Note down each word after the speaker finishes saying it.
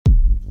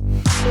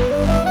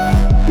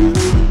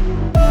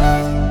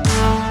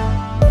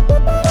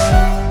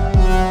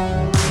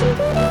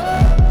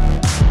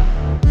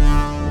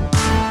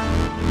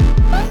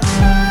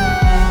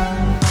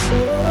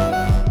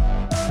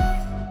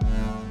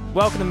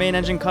Main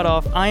Engine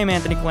Cutoff. I am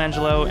Anthony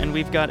Colangelo, and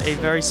we've got a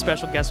very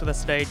special guest with us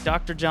today,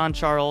 Dr. John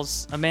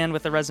Charles, a man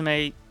with a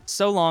resume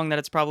so long that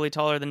it's probably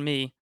taller than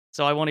me,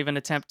 so I won't even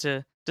attempt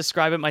to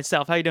describe it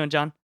myself. How you doing,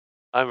 John?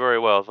 I'm very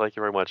well. Thank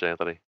you very much,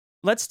 Anthony.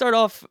 Let's start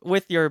off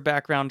with your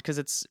background because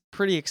it's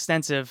pretty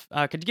extensive.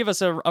 Could you give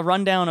us a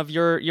rundown of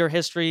your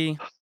history?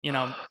 You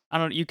know, I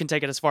don't. You can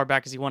take it as far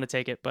back as you want to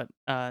take it, but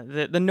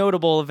the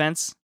notable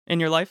events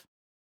in your life.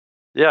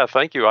 Yeah,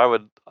 thank you.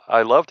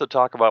 I love to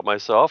talk about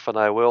myself, and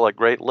I will at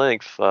great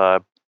length. I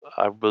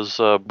was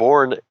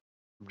born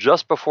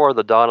just before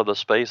the dawn of the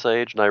space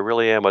age, and I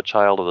really am a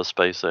child of the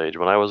space age.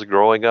 When I was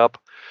growing up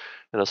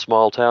in a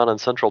small town in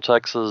central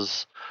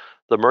Texas,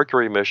 the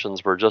Mercury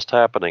missions were just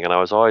happening, and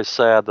I was always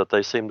sad that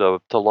they seemed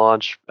to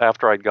launch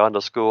after I'd gone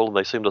to school, and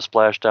they seemed to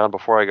splash down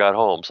before I got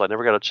home. So I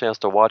never got a chance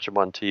to watch them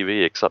on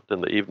TV except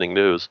in the evening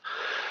news.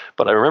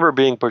 But I remember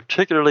being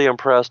particularly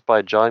impressed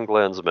by John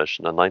Glenn's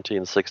mission in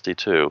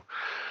 1962.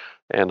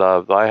 And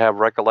I have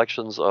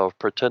recollections of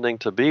pretending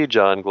to be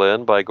John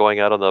Glenn by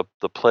going out on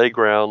the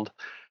playground,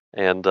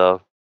 and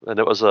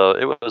it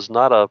was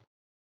not a.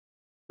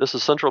 This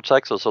is Central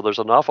Texas, so there's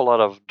an awful lot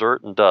of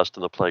dirt and dust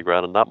in the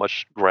playground and not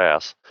much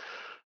grass.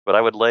 But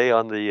I would lay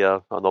on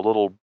the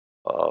little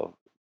uh,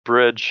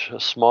 bridge, a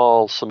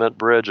small cement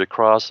bridge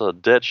across a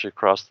ditch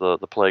across the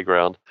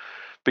playground,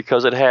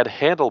 because it had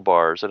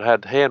handlebars, it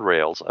had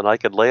handrails, and I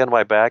could lay on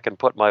my back and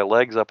put my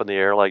legs up in the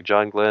air like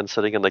John Glenn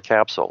sitting in the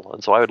capsule.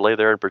 And so I would lay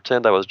there and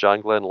pretend I was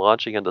John Glenn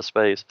launching into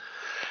space.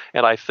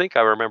 And I think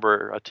I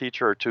remember a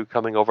teacher or two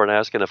coming over and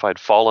asking if I'd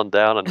fallen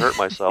down and hurt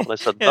myself. And I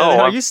said, Yeah, "No,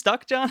 are you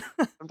stuck, John?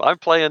 I'm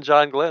playing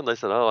John Glenn." They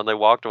said, "Oh," and they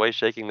walked away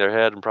shaking their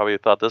head and probably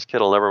thought this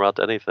kid will never amount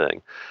to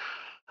anything.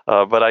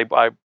 But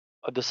I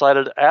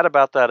decided at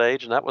about that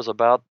age, and that was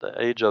about the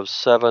age of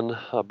 7.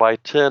 By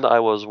 10, I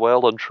was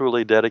well and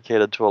truly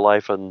dedicated to a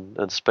life in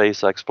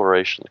space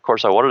exploration. Of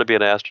course, I wanted to be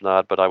an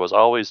astronaut, but I was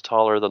always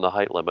taller than the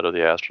height limit of the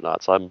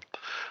astronauts. I'm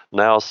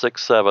now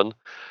 6'7",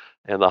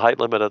 and the height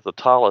limit at the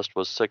tallest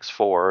was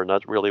 6'4", and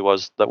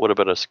that would have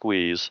been a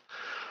squeeze.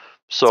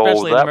 So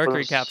Especially in a that Mercury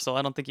was, capsule.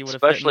 I don't think you would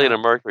have fit in especially in a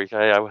that. Mercury,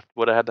 I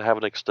would have had to have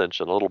an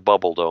extension, a little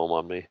bubble dome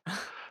on me.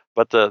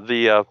 But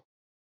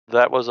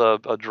that was a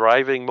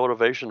driving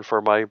motivation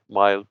for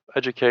my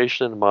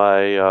education,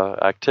 my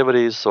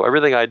activities. So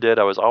everything I did,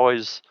 I was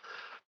always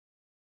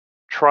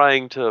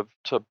trying to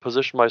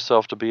position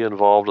myself to be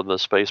involved in the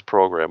space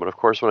program. And of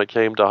course, when it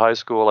came to high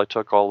school, I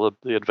took all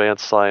the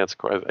advanced science,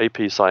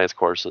 AP science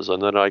courses.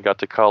 And then I got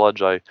to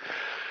college. I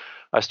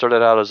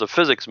started out as a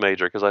physics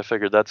major because I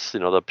figured that's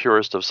the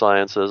purest of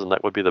sciences and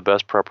that would be the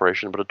best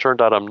preparation. But it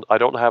turned out I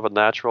don't have a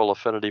natural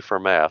affinity for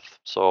math,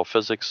 so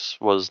physics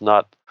was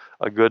not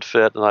a good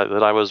fit. And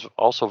I was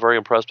also very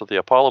impressed with the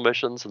Apollo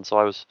missions, and so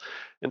I was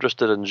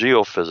interested in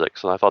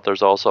geophysics. And I thought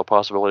there's also a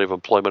possibility of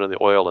employment in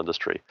the oil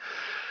industry.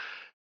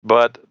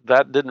 But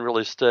that didn't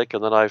really stick,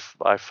 and then I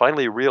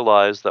finally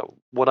realized that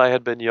when I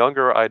had been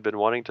younger, I'd been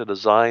wanting to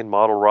design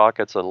model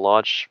rockets and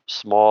launch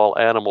small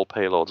animal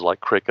payloads like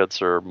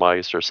crickets or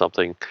mice or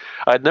something.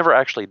 I'd never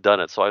actually done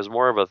it, so I was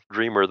more of a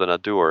dreamer than a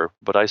doer.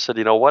 But I said,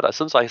 you know what?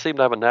 Since I seem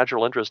to have a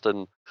natural interest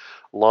in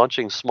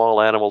launching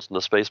small animals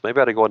into space, maybe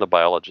I ought to go into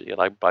biology. And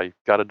I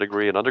got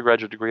an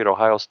undergraduate degree at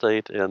Ohio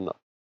State in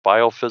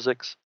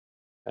biophysics,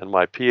 and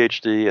my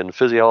PhD in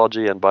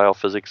physiology and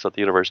biophysics at the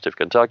University of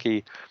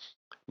Kentucky.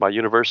 My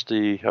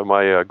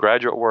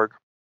graduate work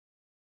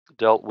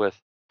dealt with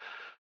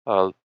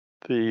uh,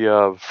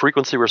 the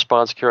frequency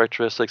response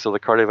characteristics of the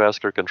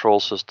cardiovascular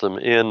control system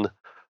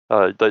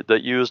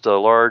that used a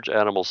large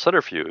animal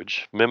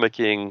centrifuge,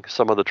 mimicking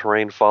some of the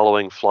terrain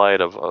following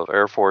flight of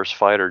Air Force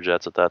fighter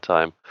jets at that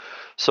time.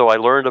 So I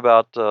learned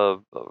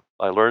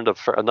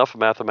enough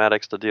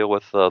mathematics to deal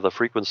with the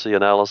frequency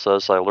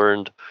analysis. I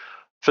learned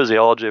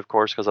physiology, of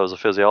course, because I was a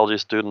physiology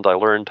student. I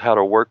learned how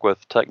to work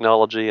with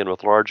technology and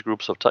with large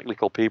groups of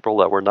technical people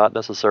that were not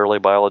necessarily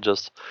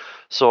biologists.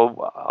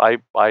 So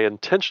I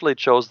intentionally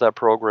chose that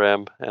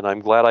program, and I'm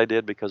glad I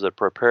did because it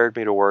prepared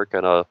me to work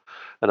in a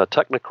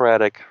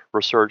technocratic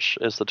research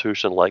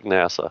institution like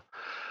NASA.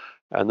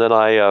 And then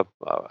I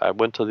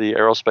went to the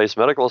Aerospace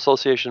Medical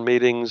Association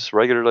meetings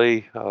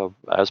regularly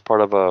as part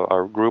of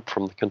a group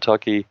from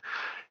Kentucky.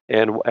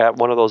 And at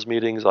one of those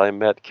meetings, I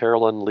met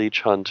Carolyn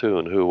Leach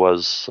Huntoon, who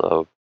was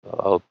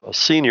a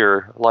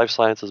senior life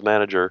sciences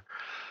manager.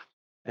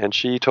 And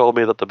she told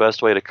me that the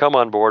best way to come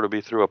on board would be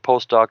through a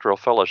postdoctoral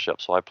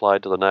fellowship. So I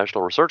applied to the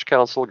National Research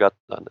Council, got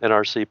an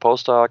NRC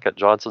postdoc at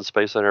Johnson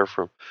Space Center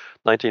from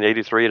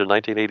 1983 to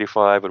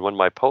 1985. And when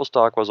my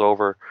postdoc was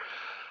over,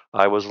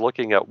 I was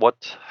looking at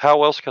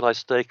how else can I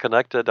stay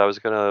connected? I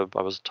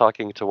was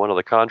talking to one of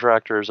the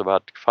contractors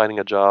about finding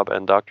a job,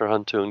 and Dr.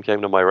 Huntoon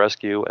came to my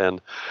rescue and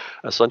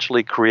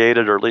essentially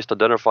created, or at least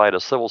identified,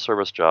 a civil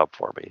service job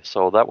for me.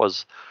 So that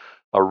was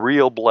a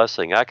real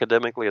blessing.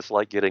 Academically, it's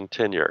like getting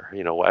tenure,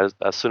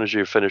 as soon as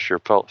you finish your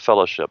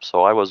fellowship.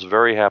 So I was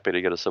very happy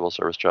to get a civil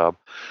service job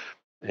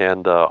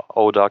and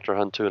owe Dr.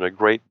 Huntoon a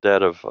great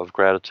debt of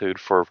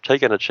gratitude for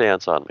taking a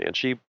chance on me. And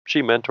she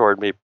mentored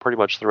me pretty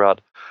much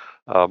throughout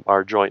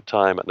our joint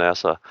time at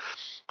NASA.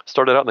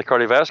 Started out in the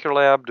cardiovascular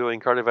lab doing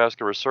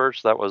cardiovascular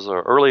research. That was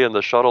early in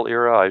the shuttle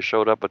era. I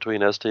showed up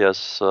between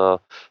STS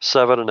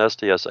 7 and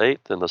STS 8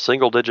 in the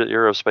single digit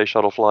era of space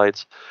shuttle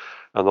flights.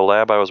 And the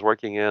lab I was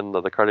working in,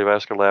 the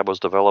cardiovascular lab, was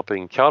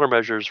developing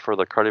countermeasures for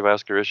the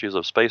cardiovascular issues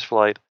of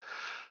spaceflight.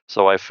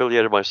 So I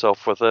affiliated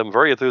myself with them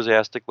very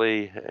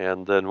enthusiastically.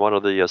 And then one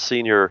of the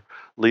senior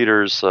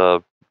leaders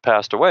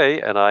passed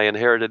away, and I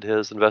inherited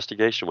his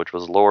investigation, which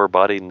was lower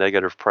body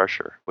negative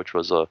pressure, which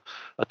was a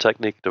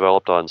technique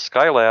developed on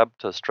Skylab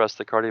to stress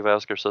the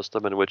cardiovascular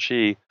system, in which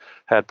he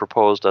had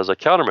proposed as a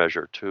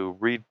countermeasure to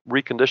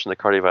recondition the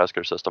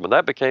cardiovascular system. And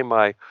that became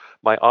my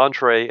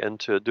entree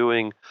into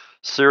doing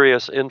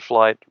serious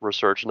in-flight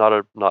research,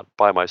 not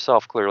by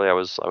myself. Clearly, I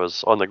was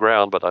on the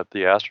ground, but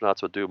the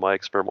astronauts would do my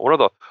experiment.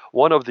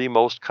 One of the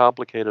most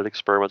complicated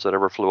experiments that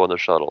ever flew on the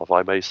shuttle, if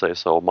I may say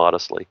so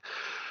modestly.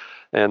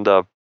 And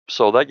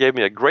so that gave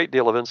me a great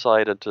deal of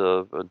insight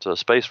into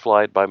space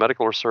flight,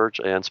 biomedical research,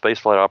 and space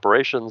flight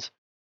operations.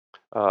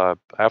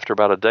 After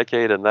about a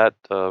decade in that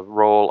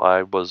role,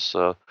 I was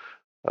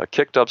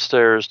kicked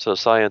upstairs to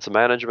science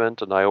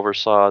management, and I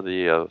oversaw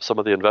some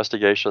of the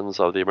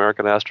investigations of the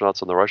American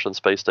astronauts on the Russian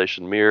space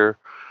station Mir.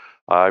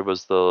 I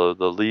was the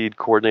lead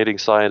coordinating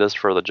scientist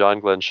for the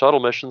John Glenn shuttle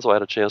mission, so I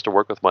had a chance to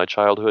work with my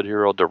childhood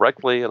hero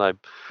directly, and I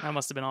That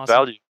must have been awesome.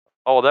 value.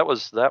 Oh, that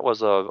was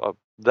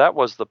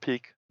the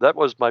peak. That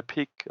was my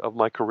peak of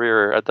my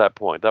career at that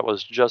point. That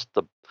was just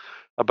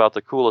about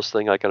the coolest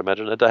thing I could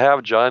imagine. And to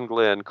have John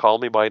Glenn call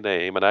me by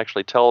name and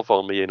actually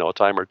telephone me, a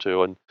time or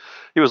two, and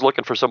he was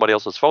looking for somebody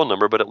else's phone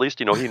number, but at least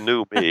he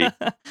knew me.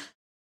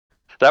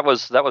 That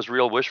was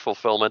real wish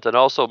fulfillment, and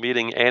also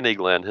meeting Annie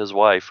Glenn, his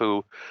wife,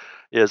 who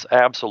is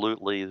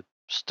absolutely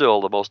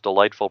still the most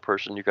delightful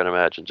person you can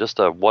imagine. Just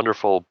a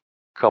wonderful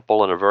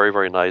couple and a very,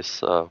 very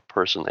nice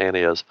person, Annie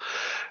is.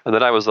 And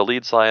then I was the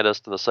lead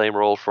scientist in the same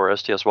role for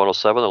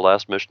STS-107, the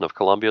last mission of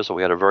Columbia. So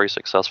we had a very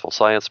successful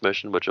science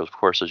mission, which, of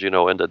course, as you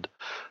know, ended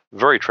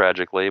very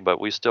tragically.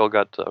 But we still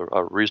got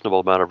a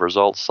reasonable amount of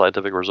results,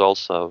 scientific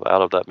results, out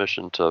of that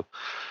mission to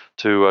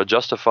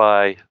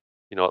justify,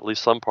 at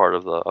least some part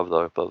of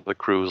the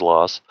crew's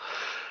loss.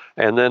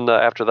 And then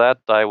after that,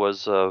 I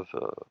was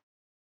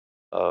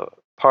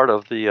part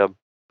of the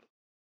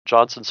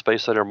Johnson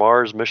Space Center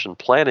Mars mission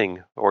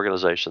planning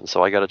organization.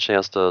 So I got a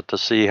chance to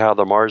see how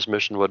the Mars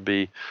mission would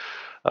be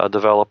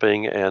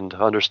developing and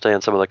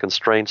understand some of the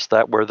constraints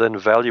that were then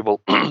valuable.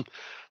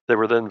 They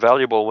were then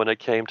valuable when it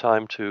came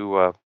time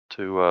to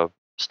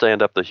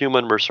stand up the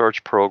Human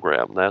Research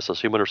Program,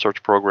 NASA's Human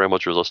Research Program,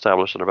 which was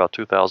established in about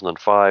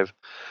 2005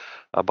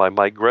 by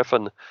Mike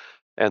Griffin.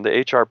 And the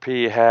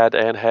HRP had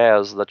and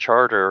has the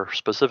charter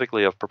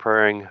specifically of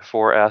preparing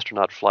for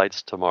astronaut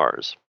flights to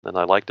Mars. And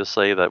I like to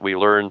say that we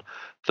learn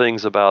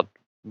things about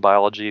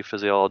biology,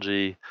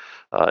 physiology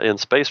in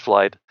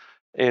spaceflight.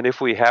 And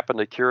if we happen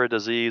to cure a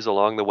disease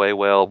along the way,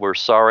 well, we're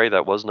sorry,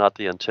 that was not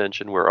the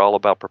intention. We're all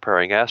about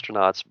preparing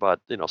astronauts, but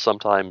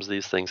sometimes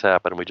these things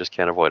happen and we just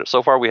can't avoid it.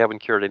 So far, we haven't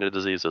cured any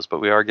diseases, but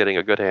we are getting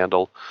a good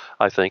handle,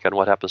 I think, on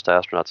what happens to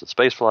astronauts in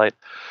spaceflight.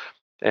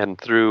 And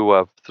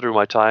through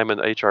my time in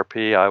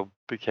HRP, I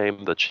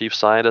became the chief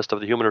scientist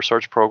of the Human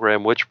Research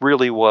Program, which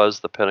really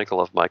was the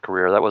pinnacle of my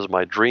career. That was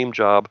my dream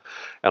job,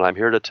 and I'm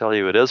here to tell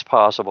you it is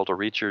possible to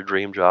reach your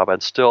dream job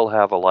and still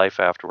have a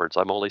life afterwards.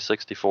 I'm only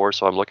 64,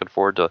 so I'm looking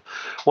forward to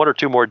one or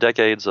two more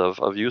decades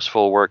of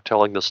useful work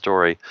telling the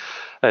story.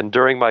 And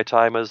during my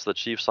time as the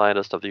chief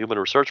scientist of the Human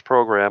Research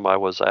Program, I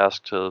was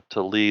asked to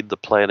lead the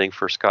planning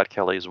for Scott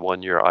Kelly's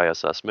one-year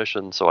ISS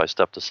mission, so I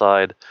stepped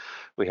aside.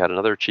 We had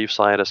another chief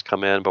scientist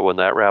come in, but when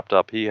that wrapped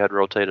up, he had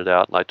rotated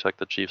out, and I took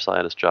the chief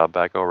scientist job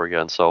back over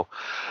again. So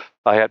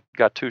I had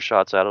got two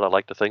shots at it. I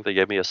like to think they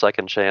gave me a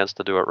second chance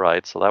to do it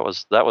right. So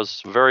that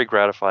was very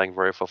gratifying,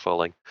 very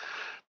fulfilling.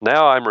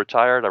 Now I'm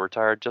retired. I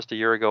retired just a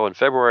year ago in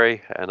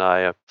February, and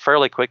I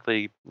fairly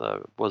quickly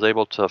was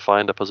able to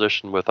find a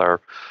position with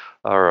our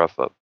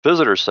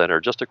visitor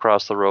center just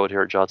across the road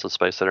here at Johnson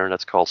Space Center, and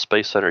it's called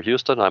Space Center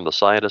Houston. I'm the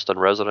scientist in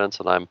residence,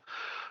 and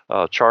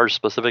I'm charged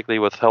specifically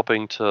with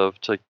helping to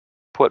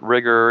put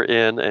rigor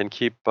in and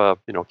keep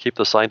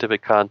the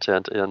scientific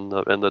content in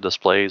the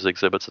displays,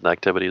 exhibits, and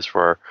activities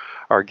for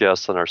our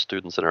guests and our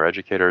students and our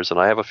educators. And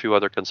I have a few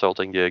other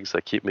consulting gigs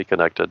that keep me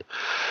connected.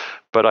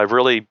 But I've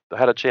really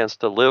had a chance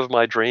to live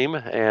my dream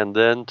and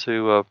then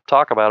to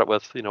talk about it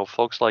with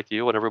folks like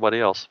you and everybody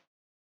else.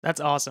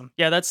 That's awesome.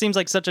 Yeah, that seems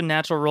like such a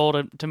natural role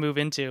to move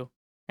into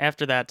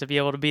after that, to be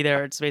able to be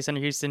there at Space Center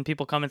Houston,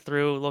 people coming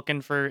through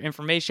looking for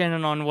information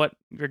and on what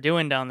you're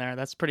doing down there.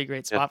 That's a pretty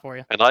great Yeah. spot for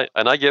you.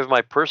 And I give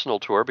my personal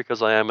tour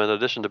because I am, in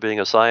addition to being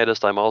a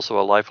scientist, I'm also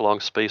a lifelong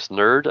space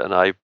nerd, and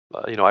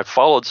I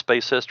followed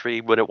space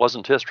history when it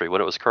wasn't history,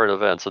 when it was current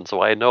events, and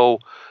so I know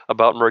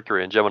about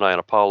Mercury and Gemini and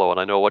Apollo,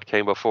 and I know what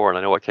came before and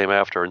I know what came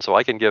after, and so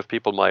I can give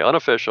people my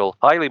unofficial,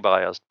 highly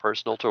biased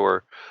personal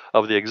tour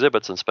of the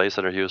exhibits in Space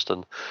Center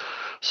Houston.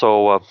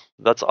 So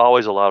that's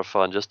always a lot of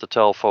fun, just to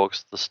tell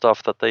folks the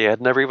stuff that they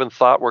had never even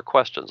thought were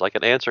questions. I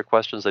can answer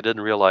questions they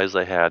didn't realize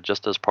they had,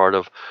 just as part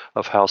of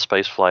how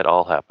spaceflight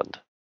all happened.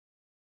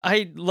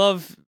 I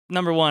love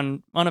number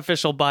one,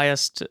 unofficial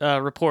biased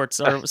reports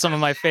are some of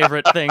my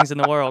favorite things in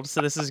the world.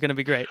 So this is going to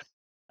be great.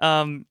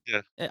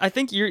 Yeah. I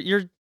think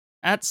you're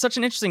at such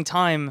an interesting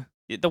time.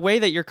 The way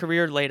that your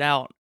career laid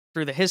out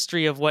through the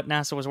history of what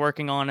NASA was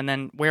working on, and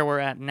then where we're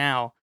at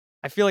now,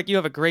 I feel like you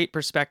have a great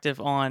perspective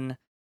on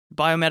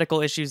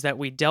biomedical issues that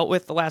we dealt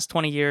with the last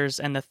 20 years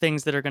and the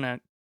things that are going to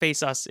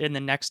face us in the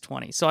next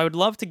 20. So I would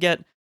love to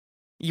get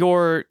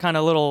your kind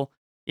of little,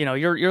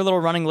 your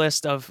little running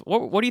list of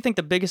what do you think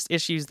the biggest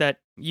issues that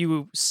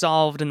you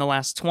solved in the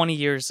last 20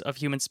 years of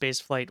human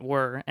spaceflight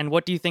were, and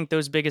what do you think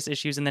those biggest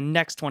issues in the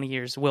next 20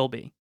 years will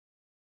be?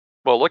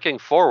 Well, looking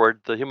forward,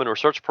 the Human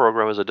Research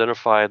Program has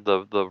identified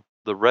the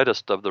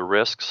reddest of the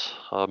risks.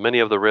 Many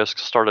of the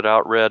risks started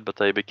out red, but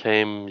they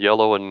became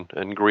yellow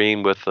and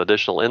green with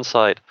additional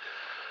insight.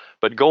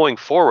 But going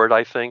forward,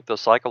 I think the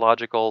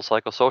psychological,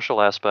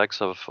 psychosocial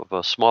aspects of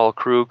a small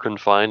crew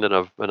confined in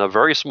a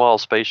very small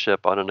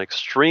spaceship on an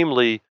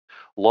extremely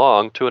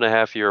long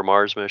 2.5 year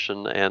Mars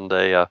mission and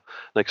an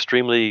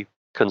extremely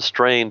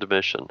constrained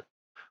mission,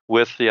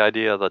 with the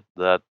idea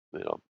that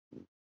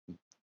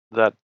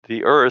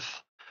the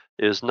Earth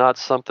is not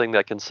something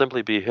that can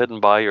simply be hidden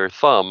by your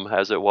thumb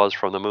as it was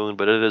from the moon,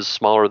 but it is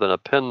smaller than a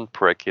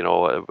pinprick,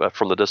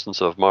 from the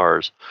distance of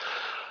Mars.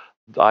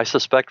 I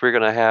suspect we're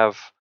going to have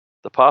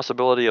the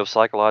possibility of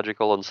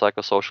psychological and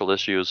psychosocial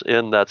issues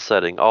in that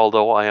setting,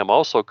 although I am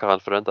also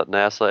confident that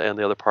NASA and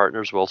the other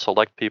partners will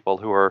select people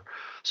who are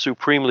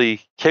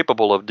supremely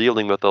capable of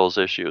dealing with those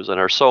issues and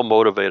are so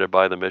motivated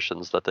by the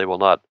missions that they will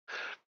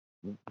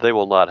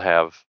not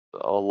have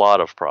a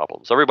lot of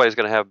problems. Everybody's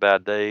going to have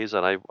bad days,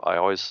 and I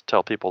always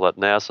tell people that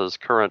NASA's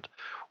current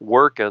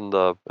work and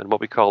what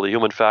we call the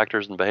human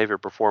factors and behavior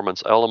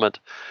performance element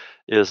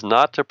is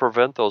not to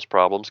prevent those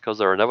problems because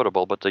they're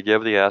inevitable, but to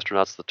give the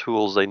astronauts the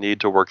tools they need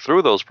to work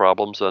through those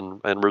problems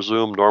and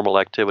resume normal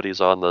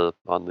activities on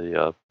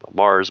the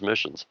Mars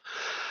missions.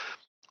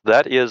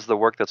 That is the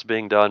work that's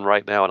being done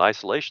right now in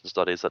isolation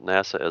studies that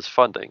NASA is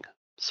funding.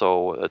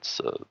 So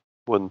it's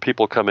when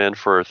people come in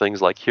for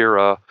things like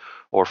Hera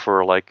or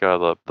for like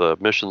the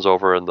missions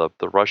over in the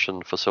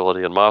Russian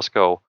facility in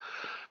Moscow,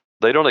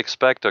 they don't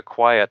expect a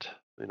quiet,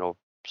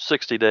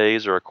 60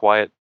 days or a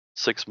quiet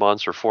 6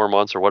 months or 4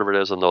 months or whatever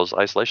it is in those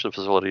isolation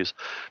facilities,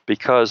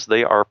 because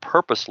they are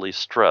purposely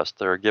stressed.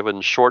 They're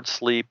given short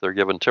sleep, they're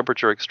given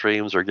temperature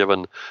extremes, they're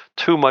given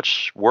too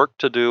much work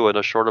to do in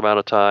a short amount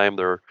of time.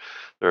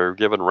 They're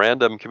given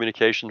random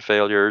communication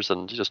failures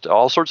and just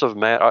all sorts of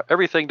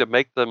everything to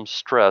make them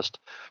stressed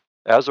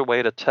as a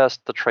way to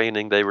test the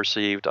training they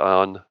received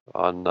on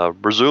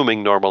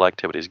resuming normal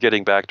activities,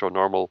 getting back to a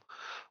normal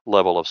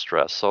level of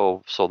stress.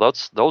 So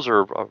that's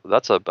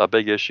a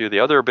big issue. The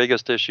other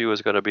biggest issue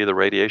is going to be the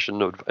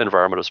radiation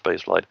environment of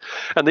spaceflight,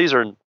 and these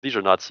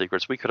are not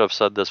secrets. We could have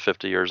said this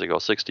 50 years ago,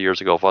 60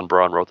 years ago. Von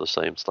Braun wrote the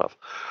same stuff,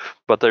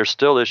 but there's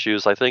still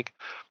issues. I think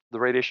the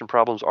radiation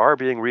problems are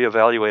being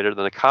reevaluated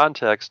in the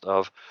context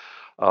of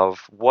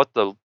what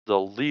the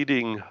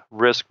leading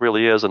risk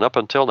really is, and up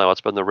until now,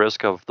 it's been the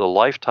risk of the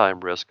lifetime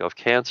risk of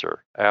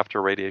cancer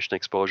after radiation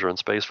exposure in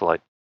spaceflight.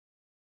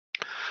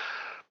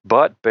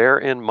 But bear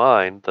in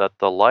mind that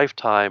the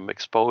lifetime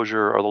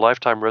exposure or the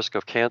lifetime risk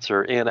of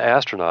cancer in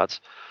astronauts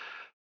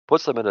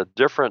puts them in a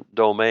different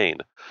domain.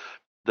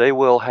 They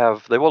will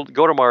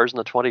go to Mars in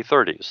the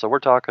 2030s, so we're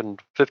talking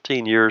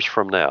 15 years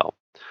from now.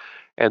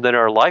 And then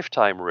our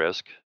lifetime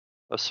risk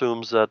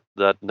assumes that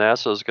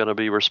NASA is going to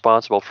be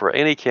responsible for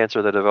any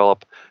cancer they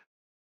develop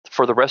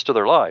for the rest of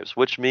their lives,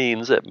 which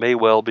means it may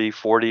well be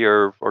 40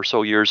 or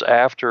so years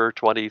after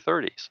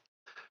 2030s,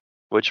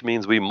 which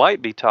means we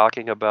might be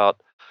talking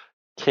about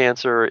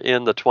cancer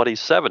in the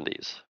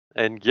 2070s.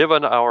 And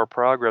given our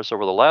progress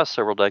over the last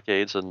several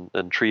decades in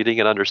treating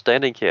and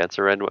understanding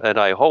cancer, and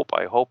I hope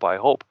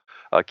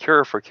a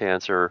cure for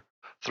cancer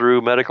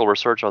through medical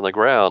research on the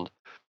ground,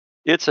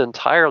 it's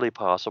entirely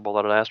possible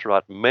that an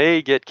astronaut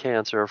may get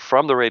cancer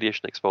from the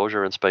radiation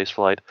exposure in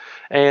spaceflight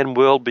and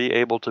will be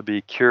able to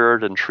be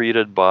cured and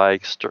treated by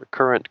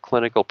current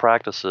clinical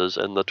practices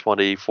in the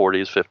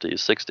 2040s, 50s,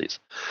 60s.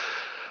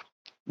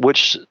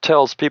 Which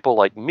tells people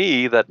like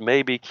me that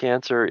maybe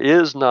cancer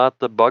is not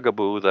the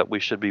bugaboo that we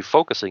should be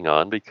focusing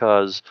on,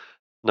 because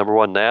number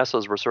one,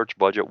 NASA's research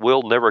budget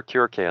will never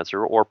cure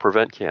cancer or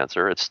prevent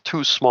cancer. It's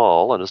too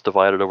small and it's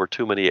divided over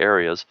too many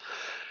areas.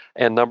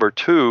 And number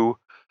two,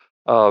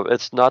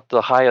 it's not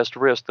the highest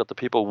risk that the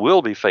people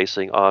will be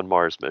facing on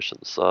Mars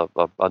missions.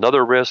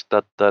 Another risk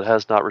that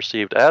has not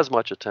received as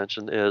much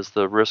attention is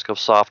the risk of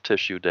soft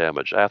tissue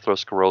damage,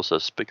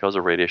 atherosclerosis, because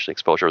of radiation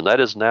exposure. And that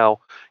is now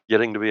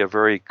getting to be a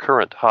very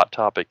current hot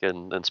topic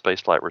in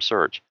spaceflight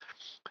research.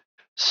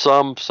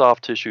 Some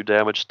soft tissue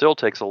damage still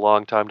takes a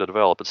long time to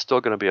develop. It's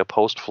still going to be a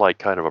post-flight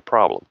kind of a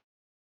problem.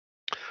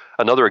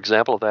 Another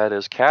example of that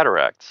is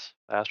cataracts.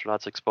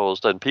 Astronauts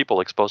exposed and people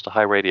exposed to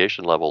high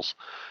radiation levels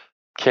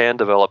can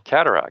develop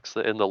cataracts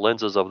in the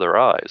lenses of their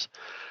eyes.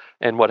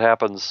 And what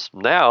happens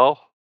now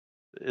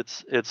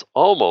it's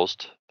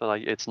almost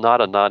like it's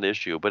not a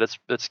non-issue, but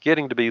it's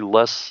getting to be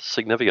less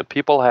significant.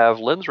 People have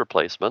lens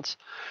replacements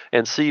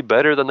and see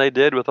better than they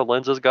did with the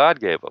lenses God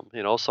gave them.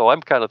 So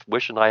I'm kind of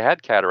wishing I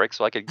had cataracts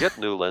so I could get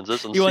new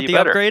lenses and You want see the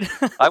better. upgrade?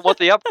 I want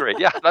the upgrade.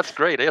 Yeah, that's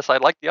great. Yes, I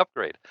like the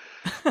upgrade.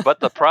 But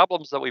the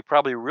problems that we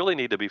probably really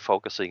need to be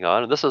focusing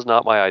on, and this is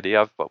not my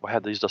idea, I've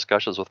had these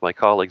discussions with my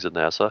colleagues at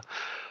NASA.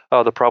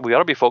 The problem we ought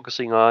to be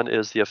focusing on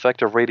is the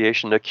effect of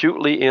radiation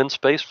acutely in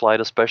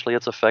spaceflight, especially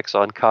its effects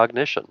on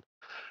cognition.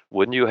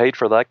 Wouldn't you hate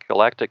for that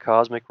galactic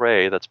cosmic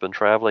ray that's been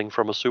traveling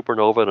from a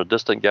supernova in a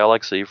distant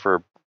galaxy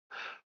for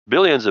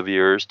billions of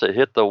years to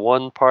hit the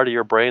one part of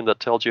your brain that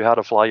tells you how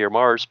to fly your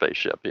Mars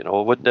spaceship?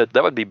 Wouldn't it,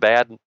 that would be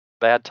bad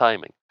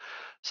timing.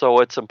 So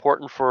it's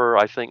important for,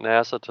 I think,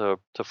 NASA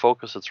to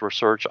focus its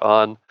research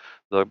on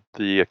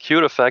the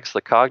acute effects,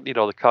 the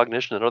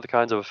cognition and other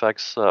kinds of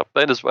effects,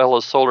 and as well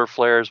as solar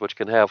flares, which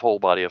can have whole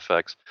body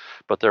effects,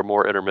 but they're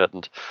more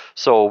intermittent.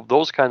 So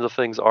those kinds of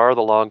things are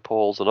the long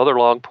poles. Another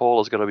long pole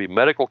is going to be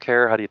medical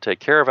care. How do you take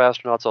care of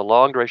astronauts on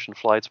long duration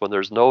flights when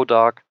there's no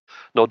doc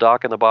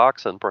in the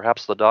box, and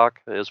perhaps the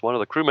doc is one of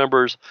the crew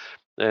members,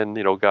 and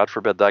God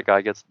forbid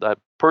that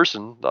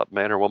person, that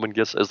man or woman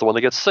is the one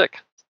that gets sick.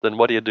 Then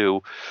what do you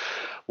do?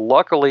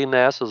 Luckily,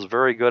 NASA is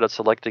very good at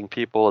selecting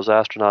people as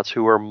astronauts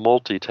who are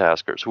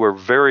multitaskers, who are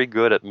very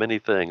good at many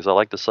things. I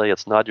like to say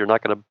you're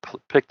not going to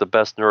pick the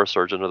best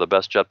neurosurgeon or the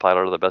best jet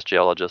pilot or the best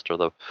geologist or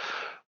the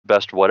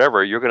best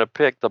whatever. You're going to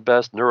pick the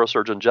best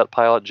neurosurgeon, jet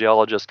pilot,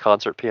 geologist,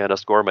 concert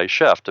pianist, gourmet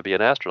chef to be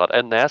an astronaut.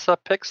 And NASA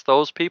picks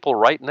those people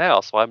right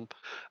now. So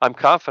I'm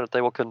confident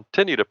they will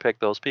continue to pick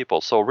those people.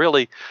 So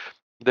really,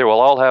 they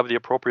will all have the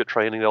appropriate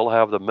training. They'll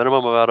have the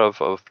minimum amount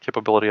of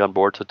capability on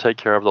board to take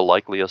care of the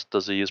likeliest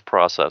disease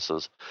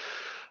processes.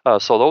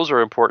 So those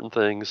are important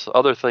things.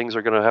 Other things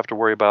are going to have to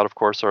worry about, of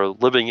course, are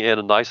living in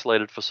an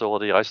isolated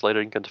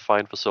and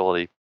confined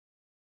facility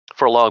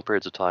for long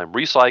periods of time,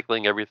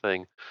 recycling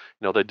everything.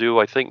 They do,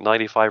 I think,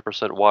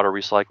 95% water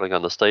recycling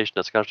on the station.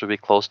 It's going to have to be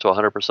close to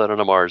 100% on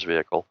a Mars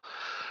vehicle.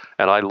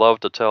 And I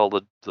love to tell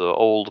the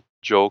old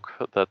joke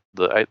that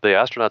the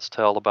astronauts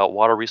tell about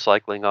water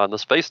recycling on the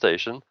space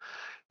station,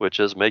 which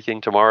is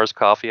making tomorrow's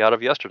coffee out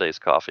of yesterday's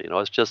coffee.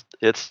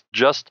 It's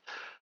just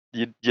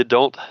you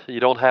don't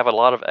have a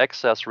lot of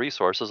excess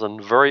resources and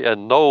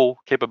no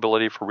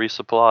capability for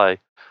resupply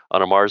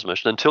on a Mars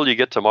mission until you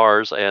get to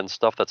Mars, and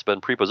stuff that's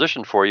been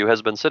prepositioned for you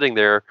has been sitting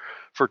there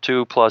for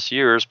 2+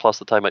 years plus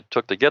the time it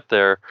took to get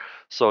there.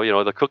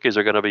 So the cookies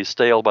are going to be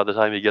stale by the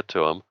time you get to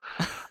them.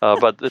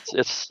 But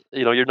it's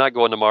you're not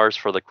going to Mars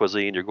for the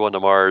cuisine. You're going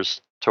to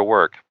Mars to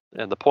work.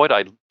 And the point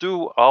I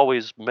do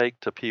always make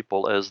to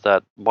people is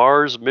that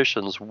Mars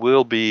missions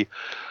will be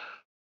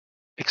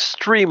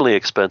extremely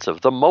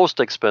expensive, the most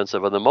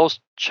expensive and the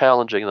most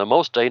challenging, the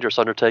most dangerous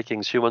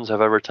undertakings humans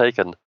have ever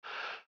taken.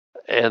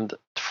 And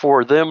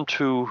for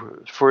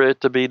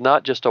it to be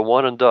not just a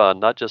one and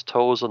done, not just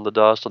toes in the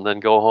dust and then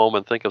go home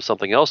and think of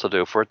something else to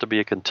do, for it to be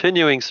a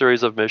continuing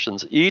series of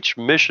missions, each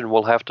mission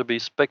will have to be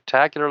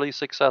spectacularly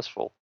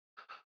successful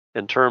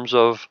in terms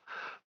of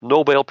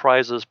Nobel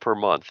Prizes per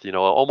month. It's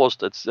almost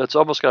going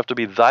to have to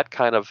be that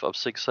kind of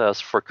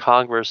success for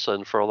Congress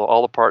and for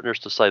all the partners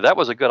to say, that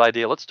was a good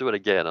idea, let's do it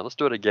again, and let's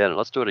do it again, and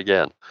let's do it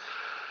again.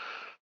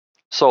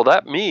 So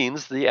that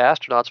means the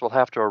astronauts will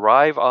have to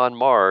arrive on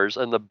Mars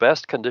in the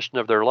best condition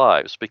of their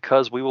lives,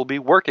 because we will be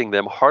working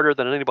them harder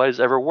than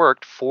anybody's ever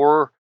worked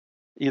for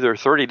either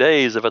 30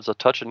 days if it's a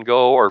touch and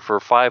go, or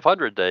for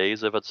 500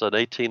 days if it's an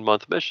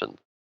 18-month mission.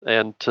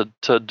 And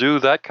to do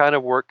that kind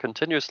of work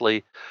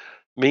continuously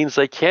means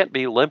they can't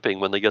be limping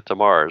when they get to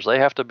Mars. They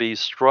have to be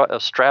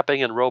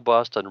strapping and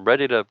robust and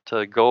ready to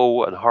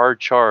go and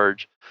hard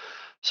charge,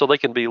 so they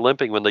can be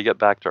limping when they get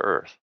back to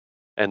Earth.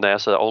 And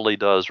NASA only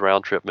does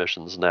round-trip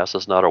missions.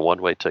 NASA's not a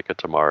one-way ticket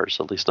to Mars,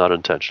 at least not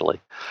intentionally.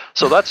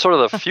 So that's sort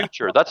of the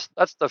future. That's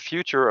the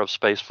future of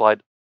spaceflight.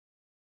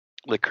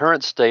 The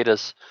current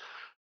status.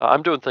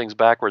 I'm doing things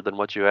backward than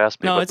what you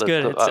asked me. No, but it's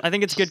good. I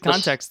think it's good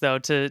context, though,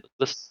 to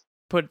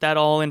put that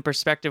all in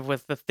perspective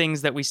with the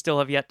things that we still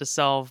have yet to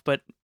solve.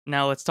 But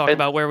now let's talk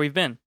about where we've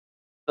been.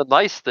 The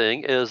nice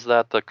thing is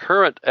that the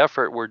current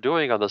effort we're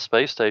doing on the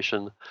space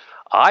station,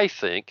 I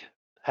think,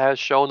 has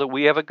shown that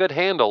we have a good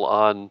handle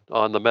on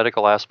the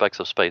medical aspects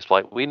of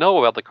spaceflight. We know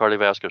about the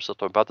cardiovascular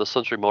system, about the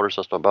sensory motor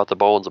system, about the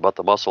bones, about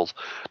the muscles,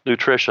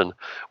 nutrition.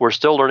 We're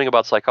still learning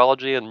about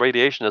psychology, and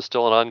radiation is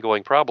still an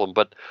ongoing problem.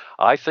 But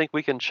I think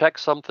we can check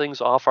some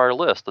things off our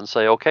list and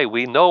say, okay,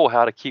 we know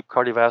how to keep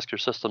cardiovascular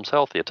systems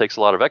healthy. It takes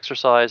a lot of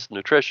exercise,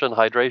 nutrition,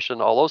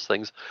 hydration, all those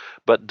things.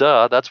 But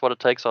that's what it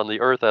takes on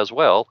the Earth as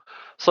well.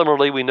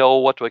 Similarly, we know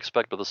what to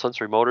expect with the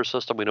sensory motor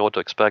system. We know what to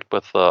expect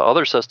with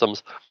other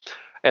systems.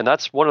 And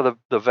that's one of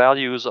the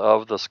values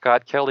of the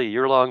Scott Kelly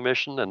year-long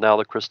mission and now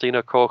the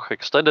Christina Koch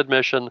extended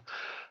mission,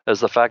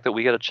 is the fact that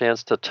we get a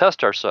chance to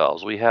test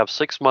ourselves. We have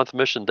 6-month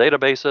mission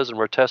databases, and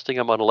we're testing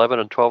them on 11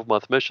 and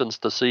 12-month missions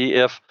to see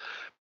if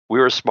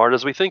we're as smart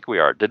as we think we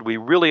are. Did we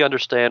really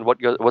understand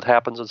what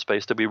happens in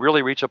space? Did we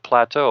really reach a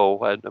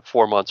plateau at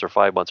 4 months or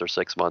 5 months or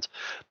 6 months?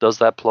 Does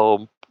that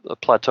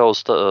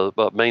plateaus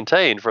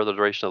maintained for the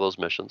duration of those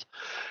missions.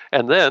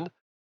 And then,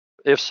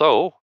 if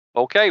so,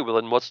 okay, well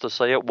then what's to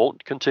say it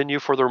won't continue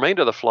for the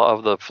remainder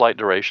of the flight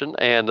duration?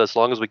 And as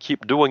long as we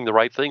keep doing the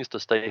right things to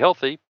stay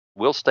healthy,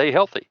 we'll stay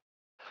healthy.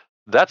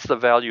 That's the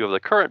value of the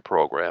current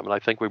program, and I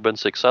think we've been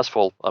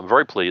successful. I'm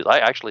very pleased. I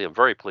actually am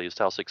very pleased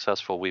how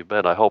successful we've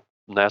been. I hope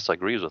NASA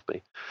agrees with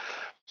me.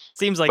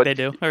 Seems like But they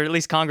do, or at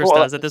least Congress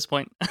well, does at this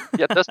point.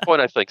 yeah, at this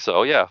point, I think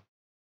so. Yeah.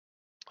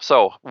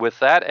 So, with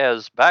that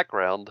as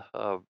background,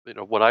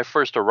 when I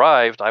first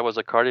arrived, I was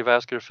a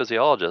cardiovascular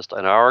physiologist,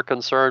 and our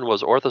concern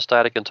was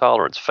orthostatic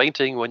intolerance,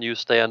 fainting when you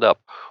stand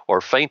up,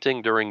 or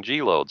fainting during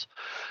G loads.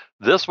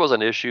 This was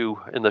an issue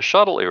in the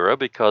shuttle era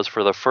because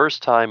for the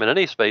first time in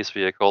any space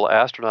vehicle,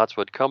 astronauts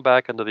would come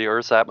back into the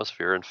Earth's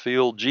atmosphere and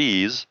feel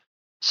G's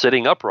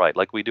sitting upright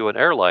like we do in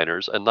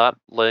airliners and not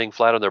laying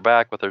flat on their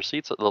back with their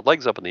the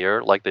legs up in the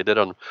air like they did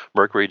on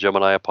Mercury,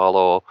 Gemini,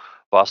 Apollo,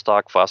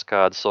 Vostok,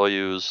 Voskhod,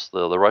 Soyuz,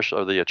 the Russian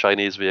or the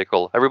Chinese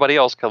vehicle. Everybody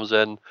else comes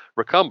in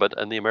recumbent,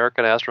 and the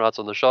American astronauts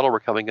on the shuttle were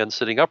coming in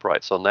sitting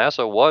upright. So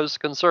NASA was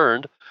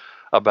concerned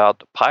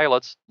about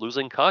pilots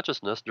losing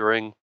consciousness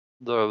during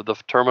the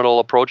terminal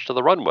approach to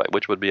the runway,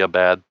 which would be a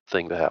bad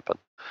thing to happen.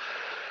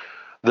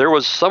 There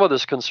was some of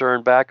this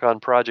concern back on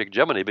Project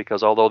Gemini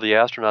because although the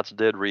astronauts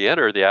did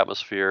re-enter the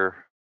atmosphere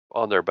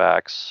on their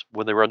backs,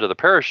 when they were under the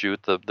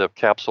parachute, the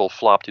capsule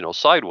flopped,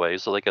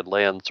 sideways so they could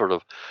land sort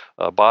of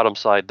bottom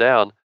side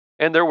down.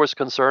 And there was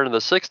concern in the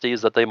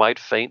 60s that they might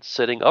faint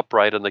sitting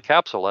upright in the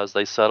capsule as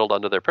they settled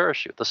under their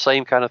parachute. The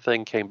same kind of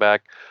thing came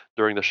back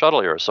during the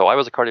shuttle era. So I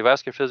was a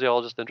cardiovascular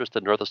physiologist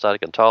interested in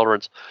orthostatic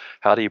intolerance.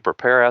 How do you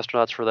prepare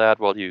astronauts for that?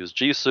 Well, you use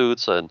G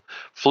suits and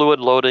fluid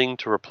loading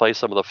to replace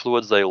some of the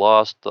fluids they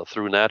lost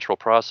through natural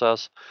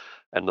process.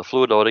 And the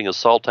fluid loading is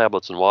salt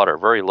tablets and water,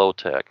 very low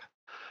tech.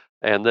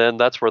 And then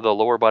that's where the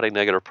lower body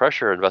negative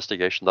pressure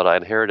investigation that I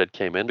inherited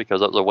came in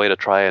because it was a way to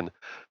try and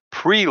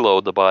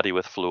preload the body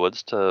with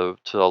fluids to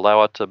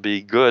allow it to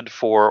be good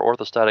for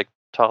orthostatic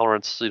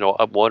tolerance,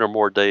 up 1 or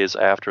more days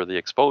after the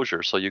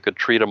exposure. So you could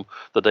treat them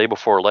the day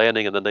before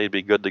landing and then they'd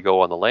be good to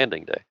go on the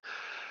landing day.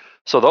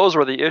 So those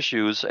were the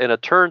issues. And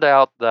it turned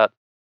out that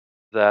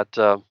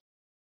the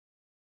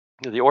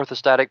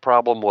orthostatic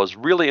problem was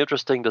really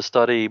interesting to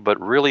study, but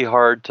really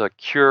hard to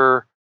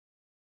cure.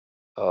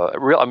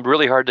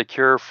 Really hard to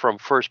cure from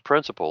first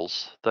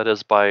principles. That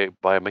is by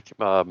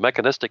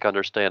mechanistic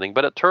understanding.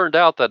 But it turned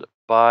out that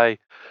by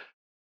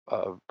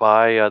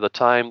the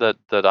time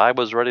that I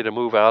was ready to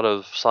move out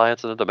of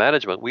science and into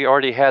management, we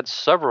already had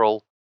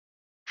several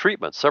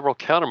treatments, several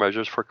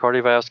countermeasures for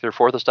cardiovascular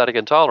for orthostatic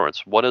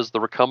intolerance. One is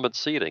the recumbent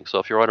seating. So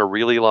if you're on a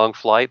really long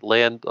flight,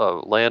 land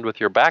with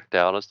your back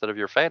down instead of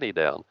your fanny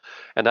down,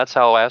 and that's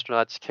how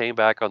astronauts came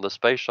back on the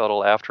space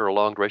shuttle after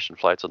long duration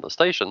flights on the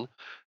station.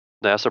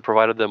 NASA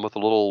provided them with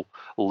little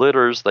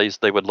litters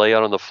they would lay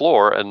out on the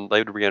floor, and they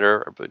would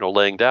re-enter,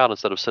 laying down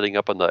instead of sitting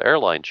up in the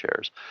airline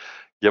chairs.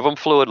 Give them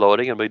fluid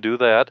loading, and we do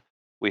that.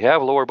 We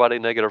have lower body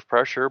negative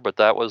pressure, but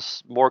that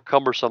was more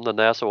cumbersome than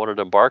NASA wanted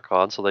to embark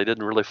on, so they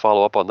didn't really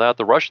follow up on that.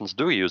 The Russians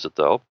do use it,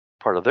 though.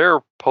 Part of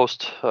their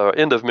post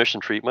end of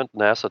mission treatment.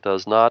 NASA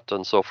does not,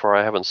 and so far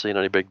I haven't seen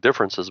any big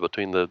differences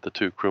between the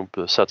two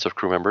sets of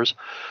crew members.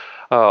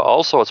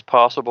 Also, it's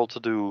possible to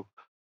do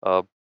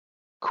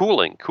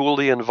cool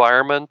the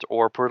environment,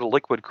 or put a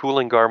liquid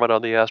cooling garment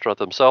on the astronaut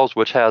themselves,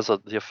 which has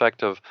the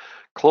effect of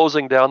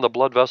closing down the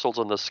blood vessels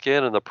in the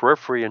skin and the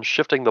periphery and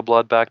shifting the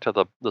blood back to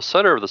the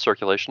center of the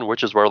circulation,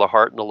 which is where the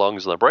heart and the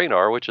lungs and the brain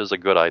are, which is a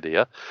good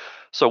idea.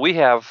 So we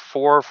have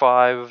 4 or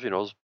 5,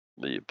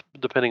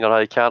 depending on how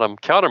you count them,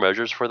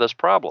 countermeasures for this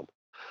problem.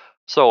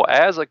 So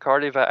as a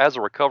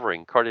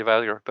recovering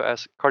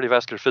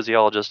cardiovascular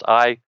physiologist,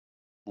 I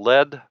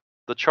led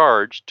the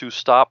charge to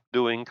stop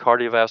doing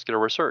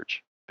cardiovascular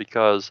research,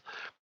 because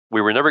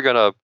we were never going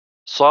to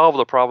solve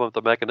the problem at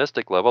the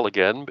mechanistic level.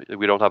 Again,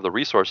 we don't have the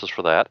resources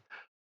for that.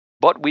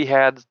 But we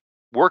had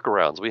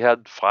workarounds. We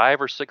had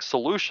 5 or 6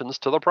 solutions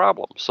to the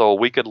problem. So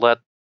we could let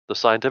the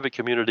scientific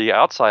community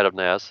outside of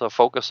NASA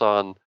focus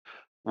on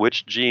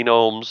which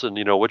genomes and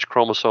which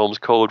chromosomes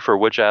code for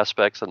which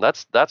aspects, and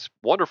that's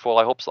wonderful.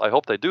 I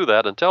hope they do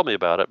that and tell me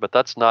about it. But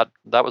that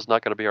was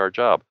not going to be our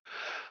job.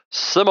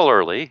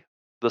 Similarly,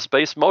 the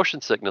space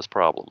motion sickness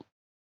problem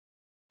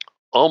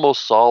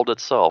almost solved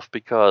itself,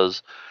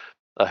 because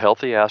a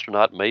healthy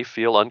astronaut may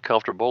feel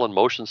uncomfortable and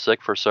motion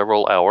sick for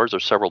several hours or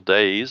several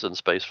days in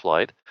space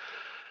flight,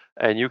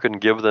 and you can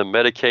give them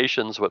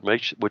medications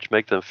which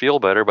make them feel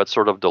better but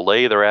sort of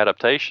delay their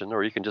adaptation,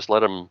 or you can just let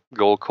them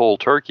go cold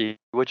turkey,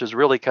 which is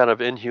really kind of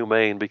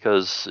inhumane,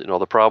 because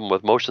the problem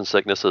with motion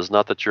sickness is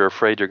not that you're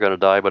afraid you're going to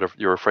die, but if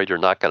you're afraid you're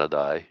not going to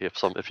die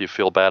if you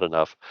feel bad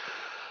enough.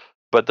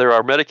 But there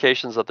are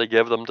medications that they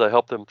give them to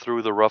help them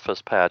through the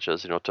roughest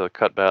patches, to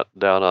cut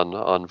down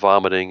on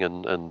vomiting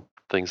and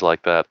things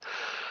like that.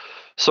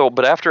 So,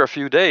 but after a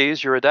few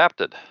days, you're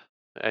adapted,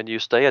 and you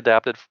stay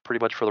adapted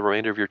pretty much for the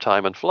remainder of your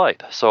time in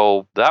flight.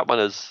 So that one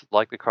is,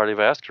 like the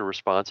cardiovascular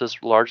response, is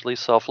largely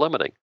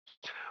self-limiting.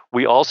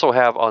 We also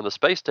have on the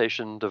space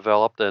station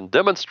developed and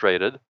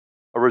demonstrated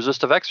a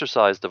resistive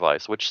exercise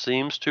device, which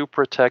seems to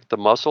protect the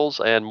muscles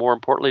and, more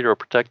importantly, to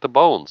protect the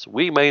bones.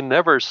 We may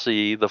never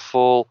see the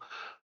full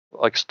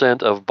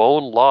extent of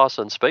bone loss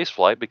in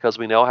spaceflight because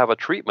we now have a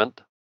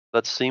treatment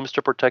that seems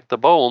to protect the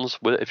bones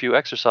if you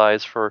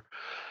exercise for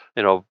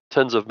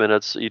tens of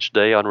minutes each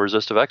day on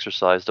resistive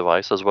exercise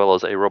device as well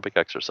as aerobic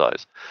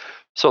exercise.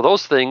 So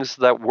those things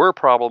that were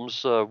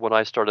problems when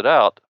I started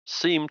out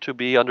seem to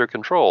be under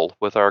control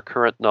with our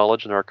current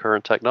knowledge and our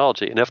current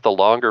technology. And if the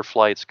longer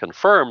flights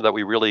confirm that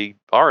we really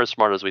are as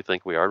smart as we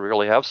think we are, we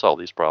really have solved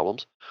these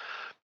problems,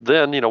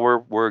 then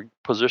we're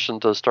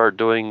positioned to start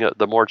doing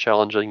the more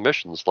challenging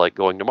missions like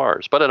going to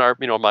Mars. But in our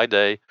my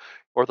day,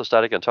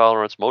 orthostatic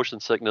intolerance, motion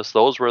sickness,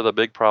 those were the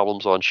big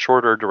problems on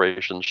shorter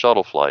duration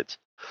shuttle flights.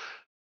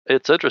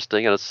 It's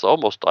interesting, and it's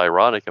almost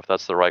ironic, if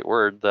that's the right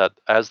word, that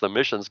as the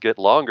missions get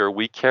longer,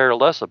 we care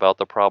less about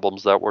the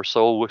problems that were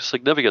so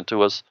significant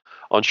to us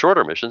on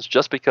shorter missions,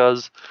 just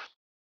because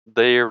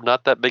they're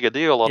not that big a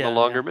deal on the Yeah,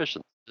 longer yeah.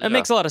 missions. It Yeah,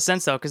 makes a lot of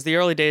sense though, because the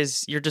early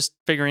days you're just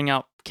figuring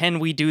out, can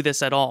we do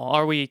this at all?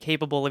 Are we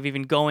capable of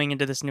even going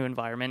into this new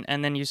environment?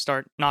 And then you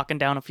start knocking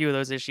down a few of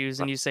those issues,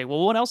 and right. you say,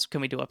 well, what else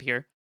can we do up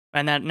here?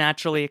 And that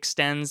naturally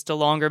extends to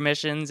longer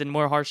missions and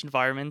more harsh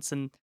environments,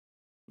 and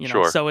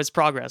Sure. so is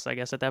progress, I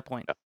guess, at that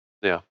point.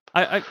 Yeah.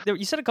 Yeah.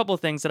 You said a couple of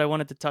things that I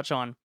wanted to touch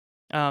on.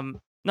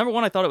 Number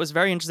one, I thought it was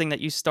very interesting that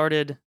you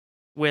started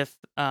with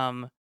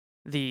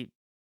the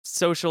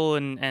social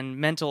and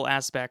mental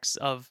aspects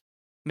of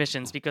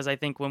missions, because I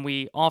think when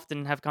we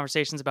often have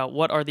conversations about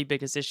what are the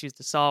biggest issues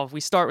to solve, we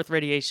start with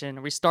radiation,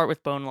 or we start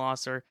with bone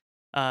loss, or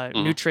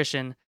Hmm.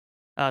 nutrition.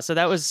 So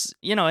that was,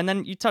 and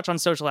then you touch on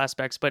social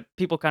aspects, but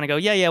people kind of go,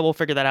 yeah, yeah, we'll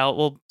figure that out.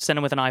 We'll send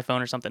them with an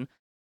iPhone or something.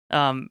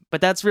 But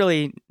that's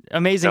really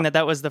amazing Yeah. that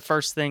that was the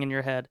first thing in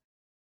your head.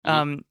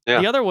 Hmm.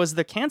 Yeah. The other was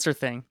the cancer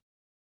thing,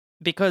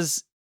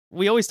 because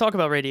we always talk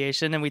about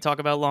radiation and we talk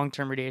about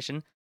long-term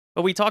radiation,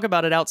 but we talk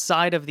about it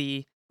outside of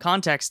the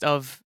context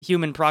of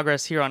human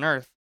progress here on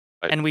Earth,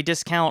 Right. and we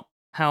discount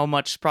how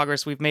much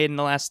progress we've made in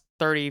the last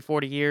 30,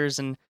 40 years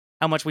and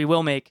how much we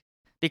will make,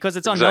 because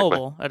it's Exactly.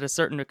 unknowable at a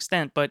certain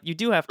extent, but you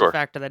do have to Sure.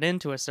 factor that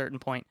into a certain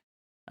point.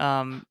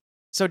 Um,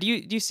 so do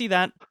you see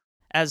that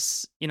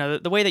as,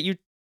 the way that you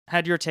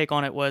had your take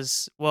on it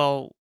was,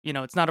 well,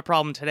 it's not a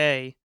problem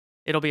today,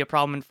 it'll be a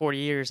problem in 40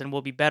 years and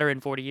we'll be better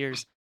in 40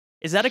 years.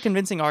 Is that a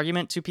convincing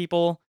argument to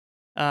people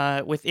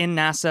within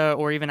NASA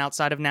or even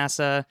outside of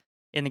NASA,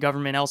 in the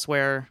government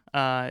elsewhere?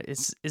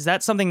 Is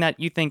that something that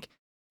you think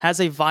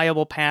has a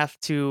viable path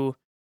to,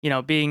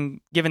 being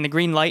given the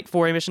green light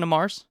for a mission to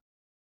Mars?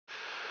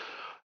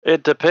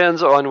 It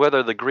depends on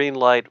whether the green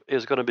light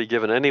is going to be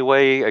given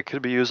anyway. It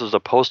could be used as a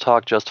post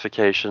hoc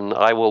justification.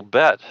 I will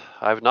bet,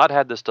 I've not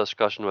had this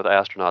discussion with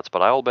astronauts,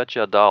 but I will bet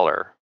you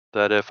 $1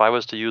 that if I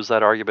was to use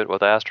that argument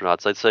with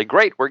astronauts, they'd say,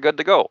 great, we're good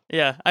to go.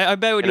 Yeah, I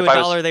bet with And you if a I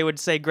was, dollar they would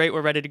say, "Great,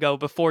 we're ready to go,"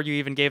 before you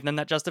even gave them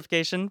that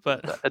justification.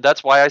 But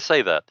that's why I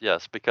say that,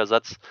 yes, because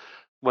that's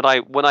when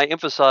I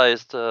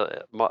emphasized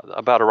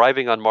about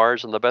arriving on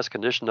Mars in the best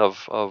condition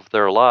of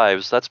their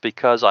lives, that's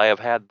because I have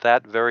had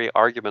that very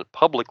argument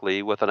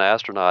publicly with an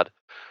astronaut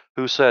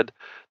who said,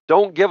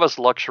 "Don't give us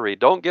luxury.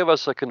 Don't give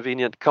us a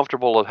convenient,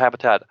 comfortable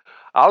habitat.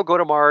 I'll go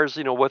to Mars,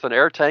 with an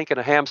air tank and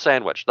a ham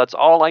sandwich. That's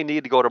all I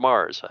need to go to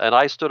Mars." And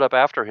I stood up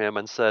after him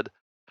and said,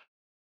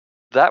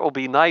 "That will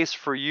be nice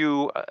for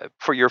you,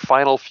 for your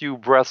final few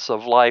breaths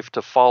of life,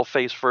 to fall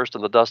face first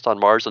in the dust on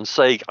Mars and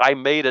say, 'I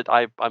made it.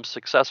 I'm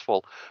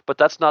successful.' But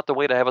that's not the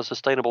way to have a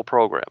sustainable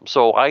program."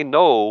 So I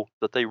know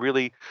that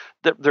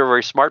they're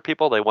very smart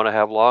people. They want to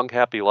have long,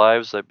 happy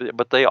lives,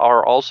 but they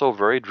are also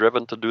very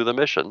driven to do the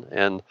mission.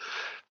 And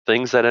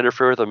things that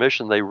interfere with the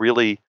mission, they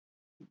really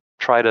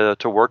try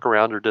to work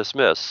around or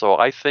dismiss. So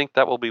I think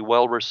that will be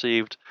well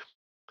received.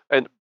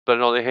 And but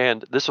on the other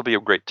hand, this will be a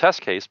great test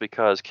case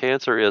because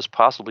cancer is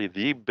possibly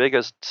the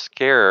biggest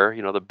scare,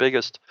 the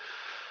biggest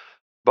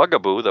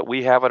bugaboo that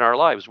we have in our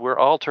lives. We're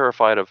all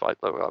terrified of, at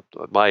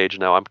my age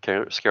now, I'm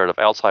scared of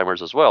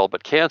Alzheimer's as well,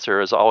 but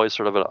cancer is always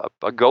sort of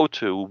a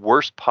go-to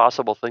worst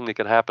possible thing that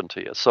can happen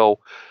to you. So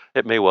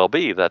it may well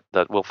be that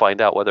we'll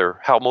find out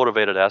how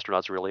motivated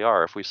astronauts really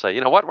are if we say, you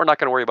know what, we're not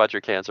going to worry about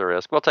your cancer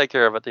risk. We'll take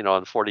care of it,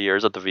 in 40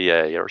 years at the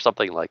VA or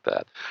something like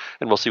that.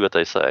 And we'll see what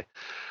they say.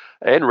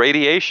 And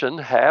radiation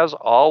has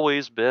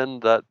always been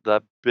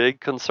that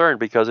big concern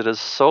because it is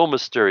so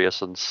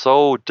mysterious and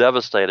so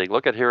devastating.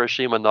 Look at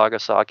Hiroshima and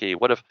Nagasaki.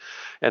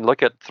 And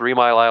look at 3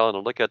 Mile Island,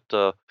 and look at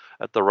the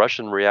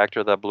Russian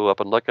reactor that blew up,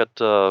 and look at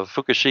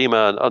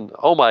Fukushima, and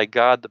oh my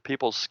God, the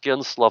people's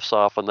skin sloughs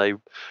off, and they,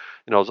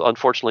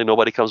 unfortunately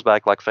nobody comes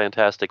back like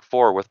Fantastic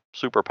Four with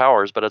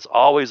superpowers, but it's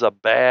always a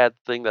bad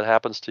thing that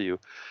happens to you.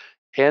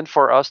 And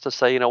for us to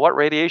say, you know what,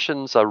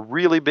 radiation's a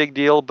really big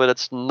deal, but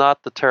it's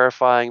not the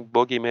terrifying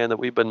boogeyman that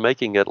we've been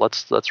making it.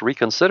 Let's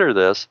reconsider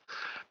this.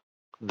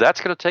 That's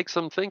going to take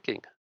some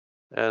thinking,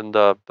 and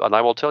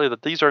I will tell you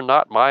that these are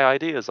not my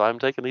ideas. I'm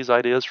taking these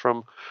ideas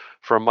from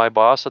my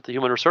boss at the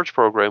Human Research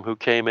Program, who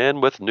came in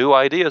with new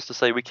ideas to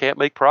say we can't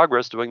make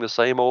progress doing the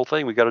same old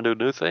thing. We got to do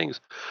new things.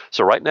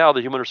 So right now,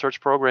 the Human Research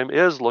Program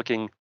is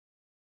looking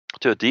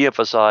to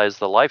de-emphasize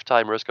the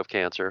lifetime risk of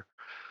cancer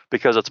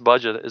because its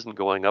budget isn't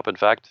going up. In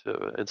fact,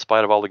 in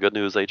spite of all the good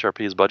news,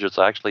 HRP's budget's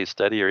actually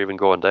steady or even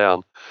going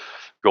down.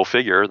 Go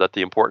figure that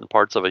the important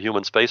parts of a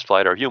human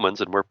spaceflight are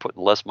humans, and we're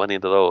putting less money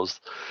into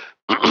those.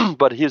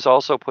 But he's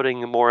also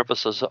putting more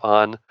emphasis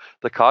on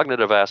the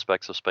cognitive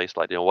aspects of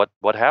spaceflight.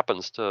 What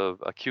happens to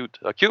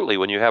acutely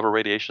when you have a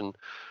radiation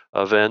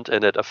event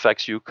and it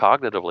affects you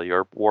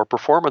cognitively or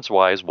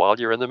performance-wise while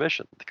you're in the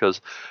mission, because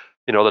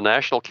the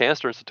National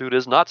Cancer Institute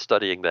is not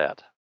studying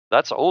that.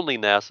 That's only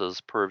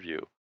NASA's purview.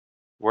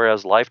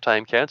 Whereas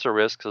lifetime cancer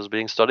risks is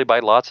being studied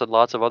by lots and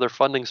lots of other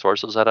funding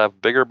sources that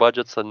have bigger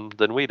budgets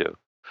than we do.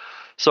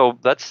 So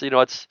that's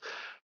it's.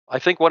 I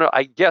think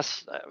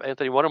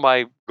Anthony, one of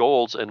my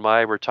goals in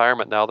my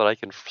retirement now that I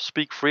can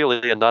speak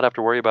freely and not have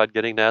to worry about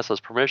getting NASA's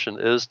permission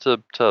is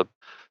to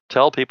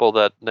tell people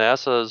that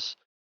NASA's,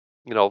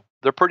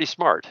 they're pretty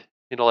smart.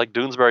 Like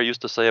Doonesbury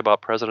used to say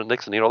about President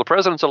Nixon, the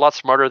president's a lot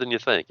smarter than you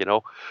think.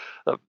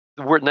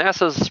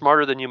 NASA's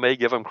smarter than you may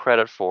give them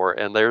credit for,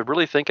 and they're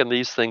really thinking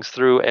these things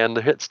through, and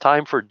it's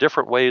time for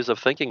different ways of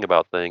thinking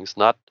about things,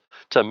 not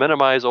to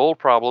minimize old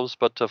problems,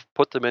 but to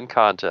put them in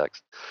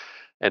context.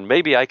 And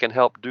maybe I can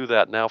help do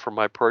that now from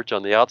my perch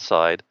on the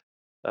outside,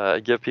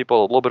 give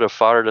people a little bit of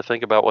fodder to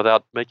think about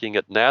without making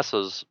it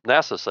NASA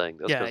saying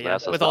this. Yeah,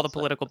 NASA's with all the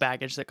political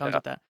baggage that comes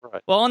with that.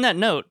 Right. Well, on that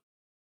note,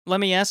 let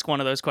me ask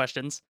one of those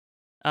questions.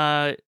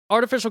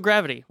 Artificial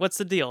gravity, what's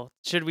the deal?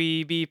 Should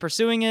we be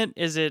pursuing it?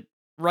 Is it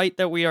right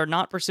that we are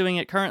not pursuing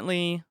it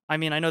currently? I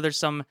mean, I know there's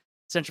some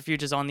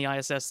centrifuges on the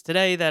ISS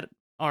today that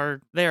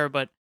are there,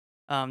 but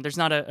there's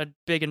not a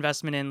big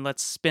investment in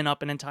let's spin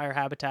up an entire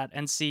habitat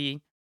and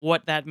see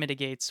what that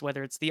mitigates,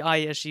 whether it's the eye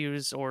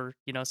issues or,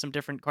 some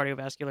different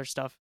cardiovascular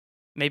stuff.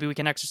 Maybe we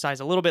can exercise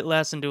a little bit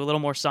less and do a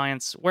little more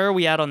science. Where are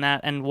we at on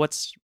that? And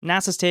what's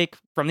NASA's take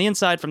from the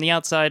inside, from the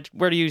outside?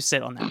 Where do you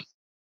sit on that?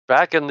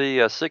 Back in the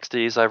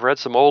 60s, I've read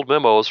some old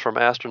memos from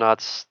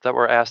astronauts that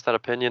were asked that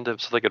opinion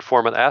so they could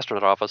form an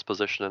astronaut office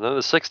position. And in the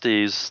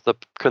 60s, the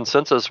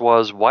consensus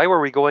was, why were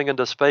we going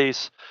into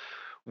space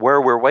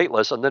where we're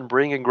weightless and then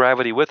bringing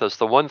gravity with us?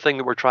 The one thing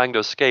that we're trying to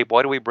escape,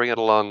 why do we bring it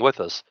along with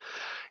us?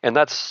 And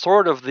that's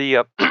sort of the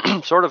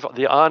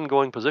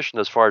ongoing position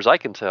as far as I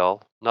can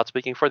tell. Not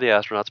speaking for the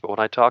astronauts, but when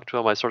I talk to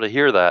them, I sort of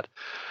hear that.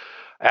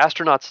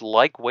 Astronauts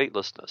like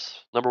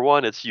weightlessness. Number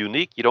one, it's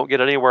unique. You don't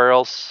get anywhere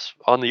else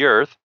on the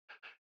Earth.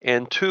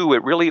 And two,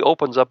 it really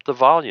opens up the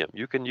volume.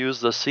 You can use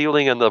the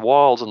ceiling and the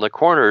walls and the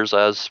corners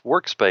as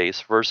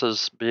workspace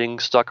versus being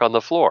stuck on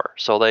the floor.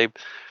 So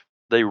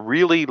they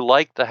really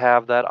like to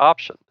have that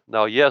option.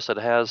 Now, yes, it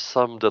has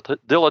some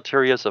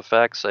deleterious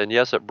effects, and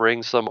yes, it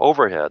brings some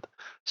overhead,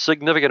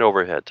 significant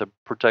overhead to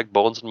protect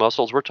bones and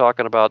muscles. We're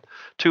talking about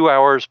 2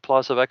 hours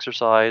plus of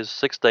exercise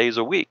 6 days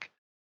a week,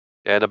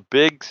 and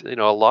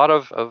a lot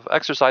of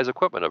exercise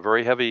equipment, a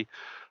very heavy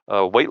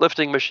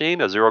weightlifting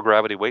machine, a zero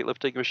gravity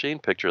weightlifting machine.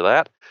 Picture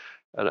that.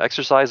 An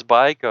exercise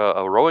bike,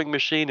 a rowing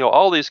machine,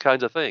 all these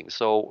kinds of things.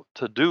 So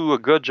to do a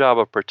good job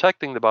of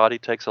protecting the body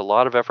takes a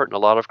lot of effort and a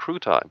lot of crew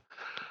time.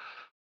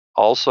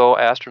 Also,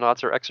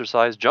 astronauts are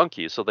exercise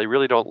junkies, so they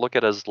really don't look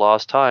at it as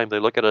lost time. They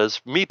look at it as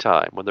me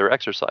time when they're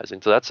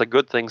exercising. So that's a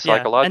good thing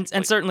psychologically.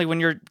 And certainly when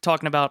you're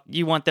talking about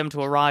you want them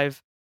to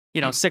arrive,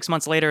 6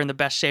 months later in the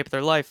best shape of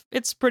their life,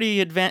 it's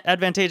pretty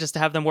advantageous to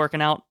have them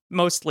working out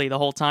mostly the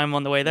whole time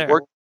on the way there.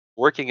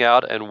 Working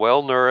out and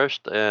well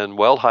nourished and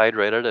well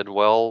hydrated and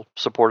well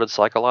supported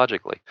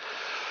psychologically.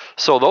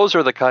 So those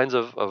are the kinds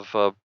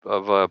of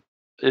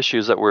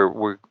issues that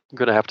we're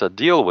going to have to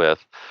deal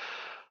with.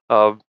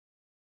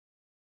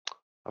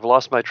 I've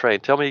lost my train.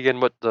 Tell me again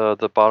what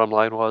the bottom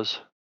line was.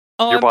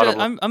 Oh,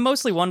 I'm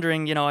mostly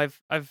wondering. I've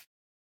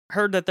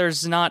heard that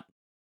there's not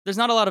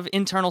a lot of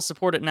internal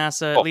support at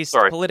NASA, at least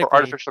politically. For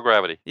artificial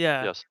gravity.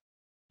 Yeah.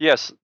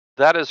 Yes,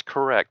 that is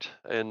correct,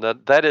 and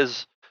that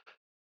is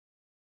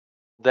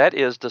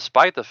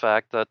despite the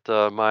fact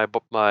that my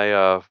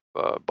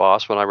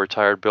boss when I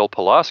retired, Bill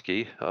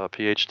Pulaski,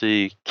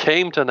 PhD,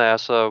 came to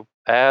NASA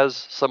as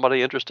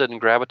somebody interested in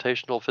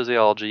gravitational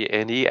physiology,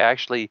 and he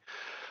actually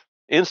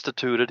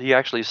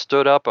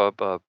stood up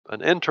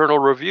an internal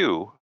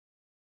review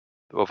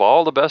of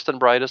all the best and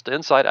brightest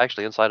inside of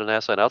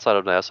NASA and outside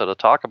of NASA to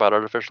talk about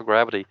artificial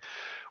gravity,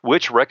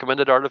 which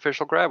recommended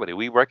artificial gravity.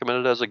 We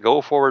recommended it as a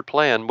go-forward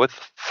plan with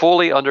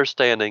fully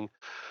understanding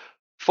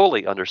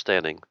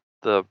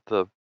the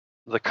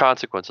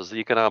consequences, the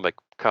economic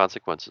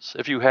consequences.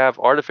 If you have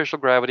artificial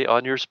gravity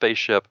on your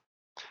spaceship,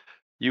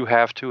 you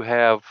have to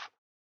have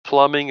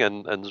plumbing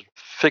and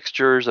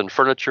fixtures and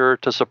furniture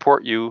to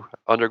support you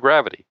under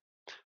gravity.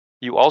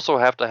 You also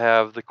have to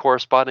have the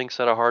corresponding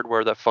set of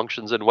hardware that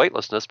functions in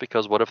weightlessness,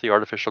 because what if the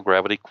artificial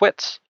gravity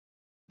quits?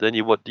 Then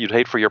you'd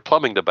hate for your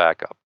plumbing to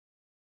back up.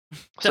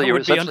 That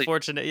would be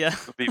unfortunate, yeah.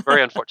 It would be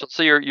very unfortunate.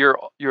 So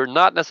you're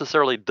not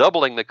necessarily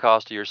doubling the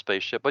cost of your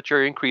spaceship, but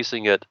you're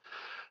increasing it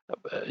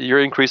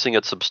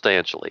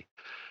substantially.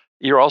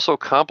 You're also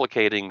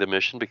complicating the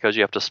mission because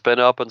you have to spin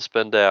up and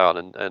spin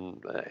down,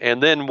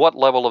 and then what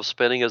level of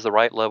spinning is the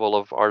right level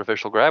of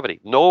artificial gravity?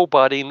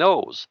 Nobody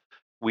knows.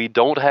 We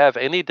don't have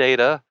any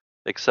data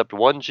except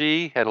 1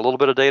 g and a little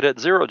bit of data at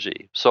 0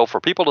 g. So for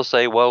people to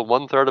say, well,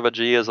 1/3 of a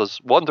g is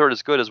 1/3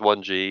 as good as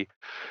 1 g,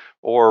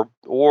 or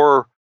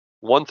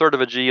 1/3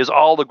 of a g is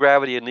all the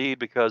gravity you need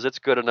because it's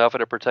good enough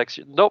and it protects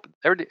you. Nope.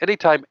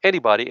 Anytime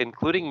anybody,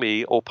 including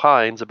me,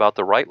 opines about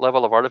the right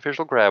level of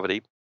artificial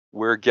gravity,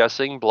 we're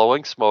guessing,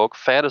 blowing smoke,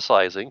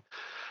 fantasizing,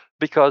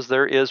 because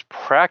there is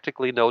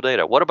practically no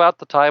data. What about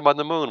the time on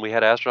the moon? We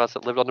had astronauts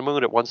that lived on the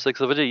moon at 1/6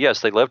 of a g.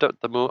 Yes, they lived on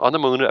the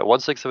moon at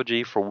 1/6 of a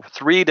g for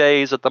 3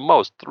 days at the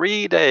most.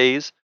 3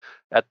 days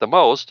at the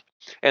most,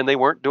 and they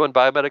weren't doing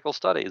biomedical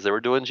studies. They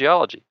were doing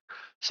geology.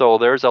 So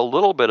there's a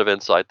little bit of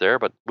insight there,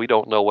 but we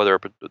don't know whether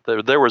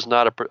there was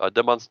not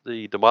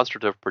the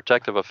demonstrative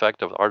protective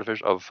effect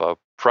of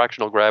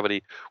fractional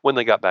gravity when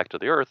they got back to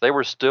the Earth. They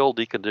were still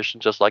deconditioned,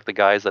 just like the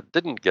guys that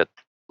didn't get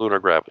lunar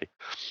gravity.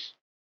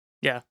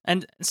 Yeah,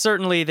 and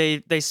certainly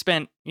they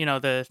spent,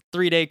 the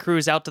 3-day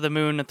cruise out to the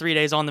moon, and 3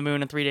 days on the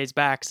moon, and 3 days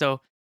back.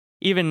 So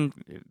even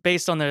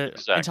based on the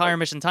Exactly. entire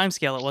mission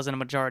timescale, it wasn't a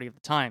majority of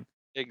the time.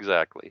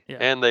 Exactly. Yeah.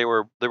 And they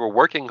were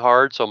working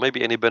hard, so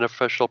maybe any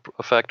beneficial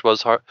effect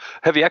was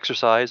heavy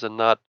exercise and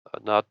not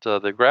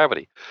the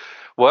gravity.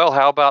 Well,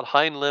 how about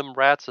hind limb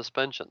rat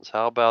suspensions?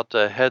 How about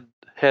head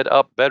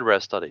up bed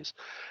rest studies?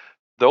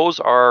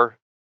 Those are,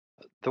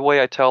 the way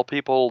I tell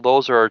people,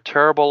 those are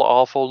terrible,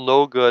 awful,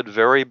 no good,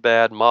 very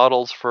bad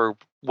models for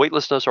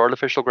weightlessness or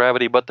artificial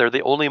gravity, but they're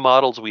the only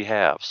models we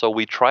have. So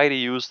we try to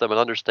use them and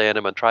understand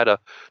them and try to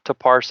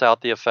parse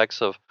out the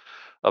effects of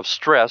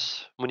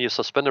stress. When you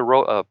suspend a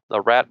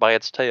rat by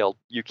its tail,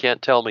 you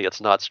can't tell me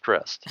it's not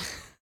stressed.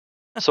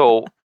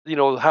 So,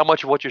 how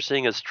much of what you're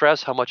seeing is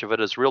stress, how much of it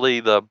is really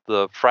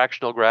the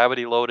fractional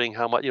gravity loading,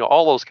 how much,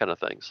 all those kind of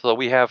things. So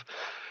we have,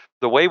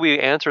 the way we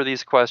answer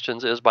these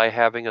questions is by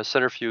having a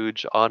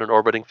centrifuge on an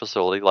orbiting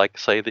facility, like,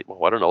 say, the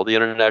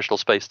International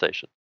Space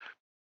Station.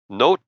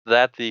 Note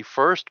that the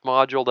first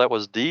module that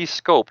was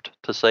de-scoped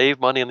to save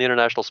money in the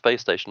International Space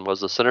Station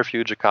was the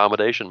centrifuge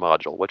accommodation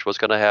module, which was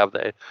going to have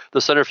the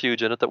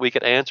centrifuge in it that we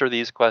could answer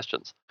these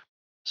questions.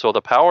 So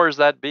the powers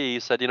that be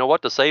said, you know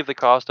what, to save the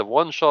cost of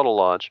one shuttle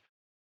launch,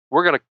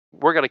 we're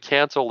going to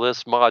cancel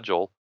this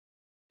module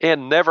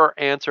and never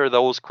answer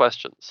those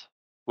questions,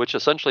 which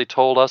essentially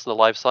told us in the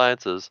life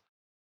sciences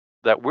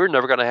that we're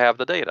never going to have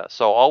the data.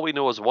 So all we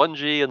know is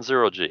 1G and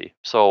 0G.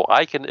 So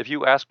if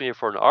you ask me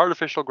for an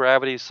artificial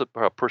gravity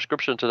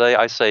prescription today,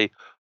 I say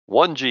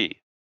 1G,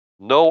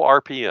 no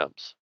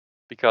RPMs,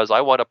 because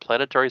I want a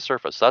planetary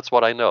surface. That's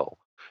what I know.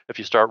 If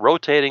you start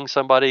rotating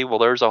somebody, well,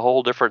 there's a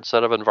whole different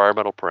set of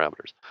environmental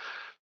parameters.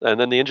 And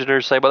then the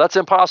engineers say, well, that's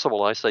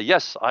impossible. And I say,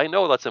 yes, I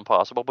know that's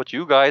impossible, but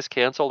you guys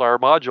canceled our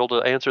module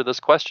to answer this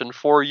question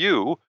for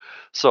you.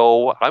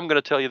 So I'm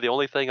going to tell you the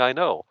only thing I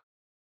know.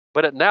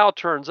 But it now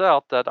turns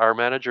out that our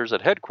managers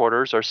at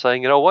headquarters are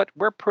saying, you know what,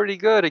 we're pretty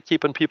good at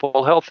keeping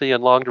people healthy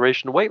and long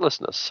duration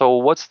weightlessness. So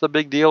what's the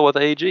big deal with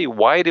AG?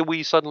 Why do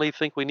we suddenly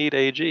think we need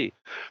AG?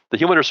 The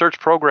Human Research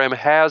Program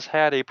has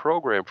had a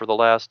program for the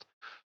last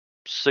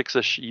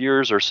 6-ish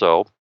years or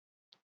so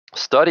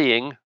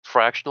studying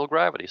fractional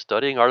gravity,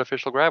 studying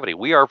artificial gravity.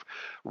 We are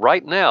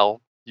right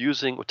now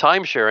using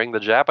time sharing the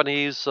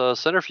Japanese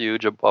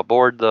centrifuge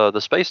aboard the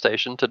space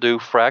station to do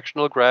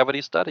fractional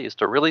gravity studies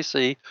to really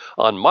see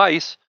on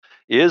mice,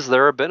 is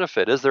there a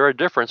benefit? Is there a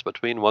difference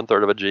between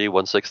 1/3 of a G,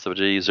 1/6 of a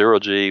G,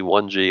 0G,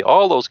 1G,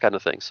 all those kind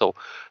of things? So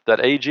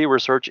that AG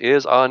research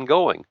is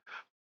ongoing.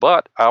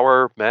 But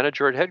our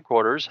manager at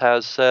headquarters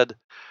has said,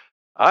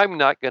 I'm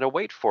not going to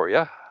wait for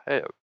you.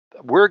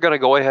 We're going to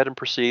go ahead and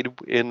proceed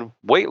in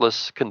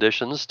weightless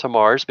conditions to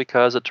Mars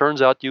because it turns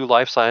out you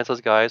life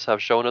sciences guys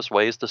have shown us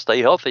ways to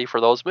stay healthy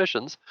for those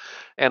missions.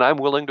 And I'm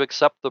willing to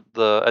accept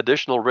the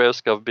additional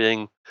risk of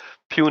being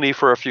puny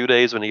for a few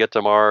days when you get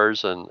to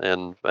Mars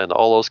and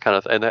all those kind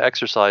of, and the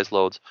exercise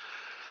loads.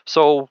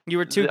 So you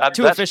were too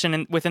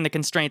efficient within the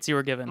constraints you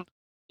were given.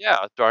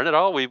 Yeah, darn it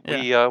all. We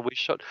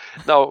should.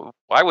 Now,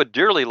 I would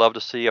dearly love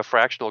to see a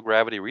fractional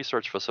gravity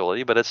research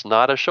facility, but it's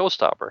not a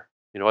showstopper.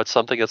 It's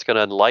something that's going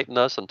to enlighten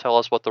us and tell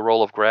us what the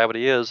role of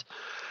gravity is.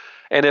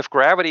 And if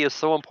gravity is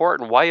so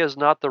important, why is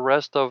not the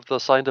rest of the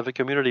scientific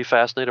community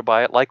fascinated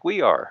by it like we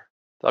are?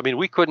 I mean,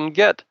 we couldn't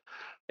get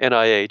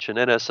NIH and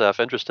NSF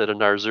interested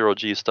in our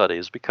 0G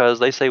studies because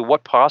they say,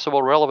 what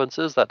possible relevance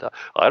is that?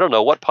 I don't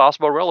know. What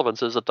possible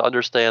relevance is it to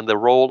understand the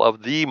role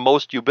of the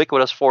most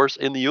ubiquitous force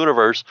in the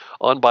universe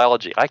on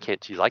biology? I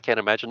can't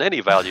imagine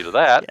any value to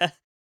that. Yeah.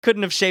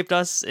 Couldn't have shaped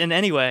us in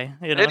any way,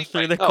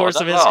 through the No, course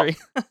of history.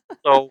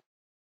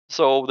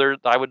 So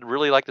I would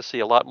really like to see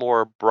a lot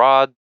more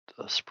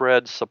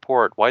widespread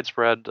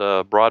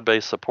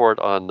broad-based support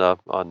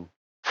on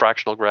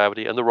fractional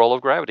gravity and the role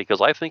of gravity,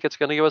 because I think it's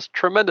going to give us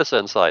tremendous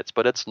insights,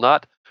 but it's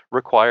not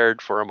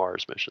required for a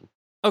Mars mission.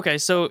 Okay,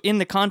 so in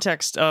the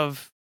context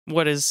of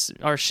what is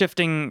our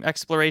shifting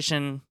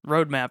exploration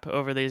roadmap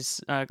over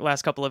these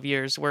last couple of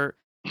years, we're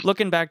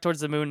looking back towards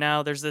the moon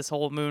now. There's this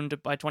whole moon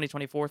by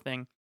 2024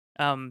 thing.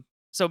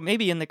 So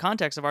maybe in the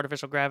context of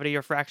artificial gravity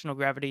or fractional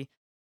gravity,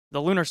 the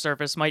lunar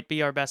surface might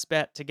be our best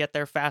bet to get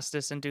there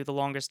fastest and do the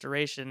longest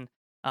duration,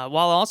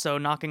 while also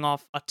knocking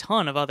off a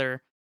ton of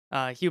other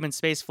human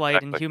space flight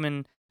and Exactly.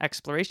 human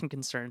exploration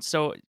concerns.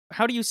 So,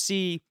 how do you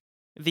see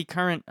the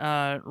current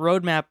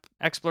roadmap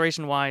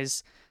exploration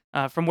wise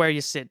from where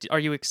you sit? Are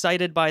you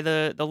excited by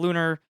the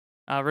lunar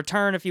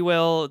return, if you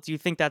will? Do you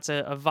think that's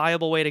a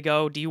viable way to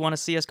go? Do you want to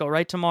see us go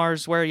right to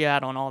Mars? Where are you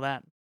at on all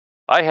that?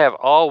 I have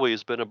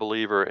always been a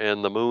believer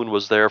in the moon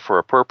was there for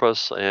a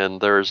purpose,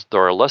 and there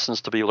are lessons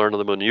to be learned on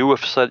the moon. You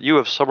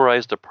have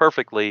summarized it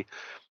perfectly.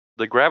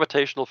 The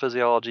gravitational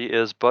physiology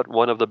is but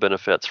one of the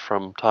benefits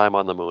from time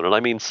on the moon, and I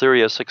mean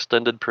serious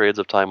extended periods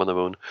of time on the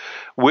moon,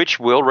 which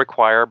will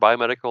require a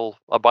biomedical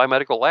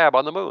lab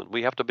on the moon.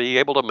 We have to be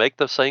able to make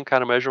the same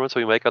kind of measurements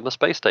we make on the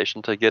space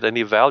station to get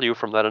any value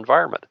from that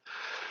environment.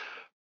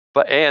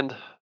 And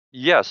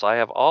yes, I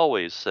have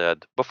always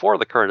said before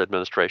the current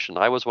administration,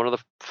 I was one of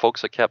the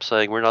folks that kept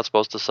saying we're not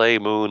supposed to say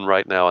moon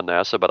right now in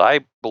NASA, but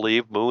I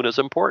believe moon is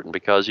important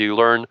because you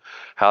learn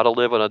how to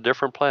live on a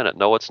different planet.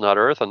 No, it's not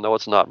Earth, and no,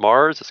 it's not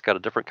Mars. It's got a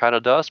different kind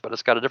of dust, but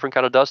it's got a different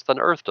kind of dust than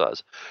Earth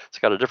does. It's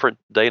got a different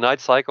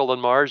day-night cycle than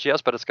Mars,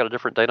 yes, but it's got a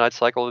different day-night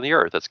cycle than the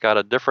Earth. It's got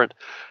a different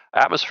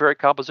atmospheric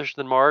composition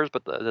than Mars,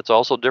 but it's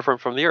also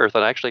different from the Earth.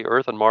 And actually,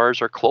 Earth and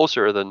Mars are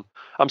closer than,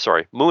 I'm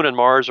sorry, Moon and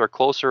Mars are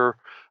closer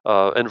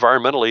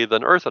environmentally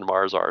than Earth and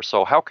Mars are.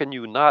 So how can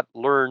you not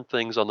learn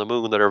things on the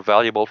moon that are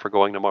valuable for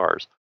going to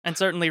Mars? And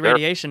certainly There,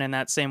 radiation in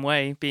that same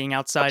way, being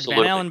outside Van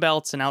absolutely. Allen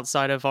belts and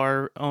outside of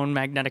our own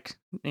magnetic,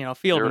 field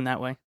You're in that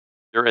way.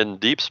 you're in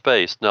deep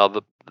space. Now,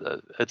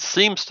 it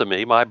seems to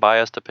me, my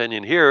biased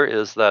opinion here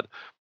is that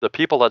the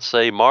people that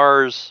say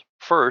Mars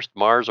first,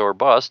 Mars or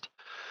bust,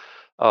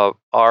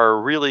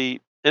 are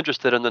really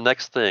interested in the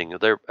next thing.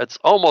 It's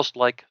almost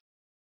like,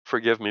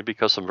 forgive me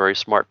because some very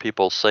smart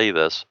people say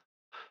this,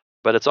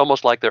 but it's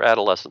almost like they're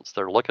adolescents.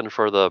 They're looking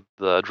for the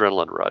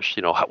adrenaline rush.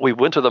 We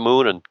went to the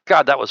moon and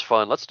God, that was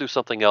fun. Let's do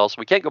something else.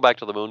 We can't go back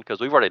to the moon because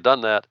we've already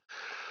done that.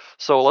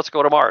 So let's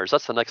go to Mars.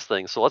 That's the next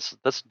thing. So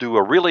let's do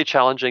a really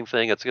challenging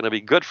thing. It's going to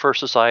be good for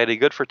society,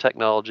 good for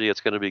technology.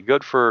 It's going to be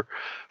good for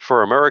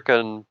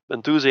American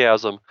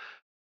enthusiasm.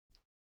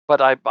 But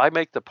I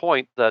make the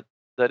point that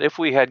if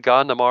we had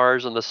gone to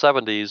Mars in the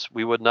 70s,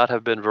 we would not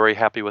have been very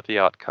happy with the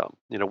outcome.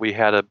 We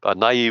had a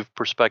naive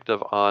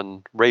perspective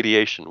on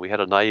radiation. We had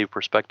a naive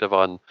perspective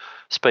on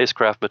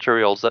spacecraft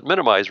materials that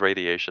minimize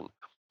radiation.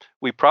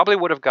 We probably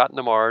would have gotten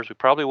to Mars. We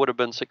probably would have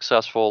been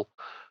successful,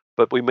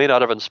 but we may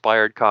not have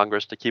inspired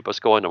Congress to keep us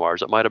going to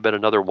Mars. It might have been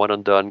another one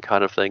and done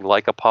kind of thing,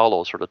 like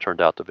Apollo sort of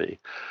turned out to be.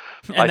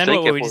 And I then what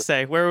think would if we we're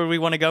say? Where would we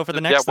want to go for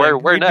the yeah, next where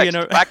thing? where We'd be in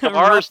next? a, Back to a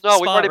rough Mars? No, we've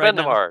spot already right been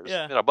to now. Mars.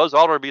 Yeah. Buzz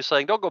Aldrin would be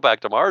saying, "Don't go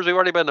back to Mars. We've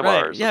already been to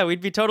Right. Mars." Yeah,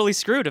 we'd be totally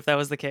screwed if that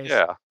was the case.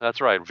 Yeah,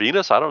 that's right.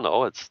 Venus? I don't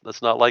know.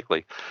 That's not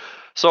likely.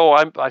 So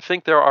I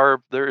think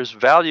there is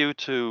value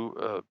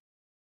to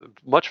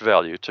much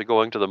value to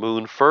going to the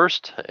moon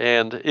first,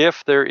 and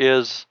if there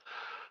is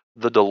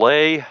the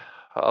delay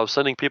of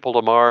sending people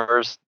to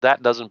Mars,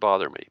 that doesn't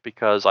bother me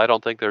because I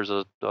don't think there's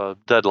a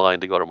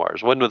deadline to go to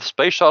Mars. When the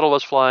space shuttle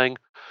was flying,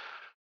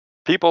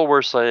 people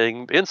were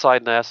saying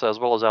inside NASA as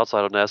well as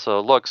outside of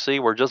NASA, look, see,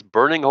 we're just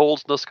burning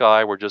holes in the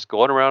sky. We're just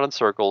going around in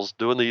circles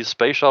doing these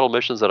space shuttle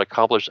missions that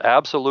accomplish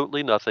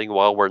absolutely nothing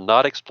while we're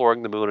not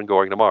exploring the moon and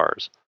going to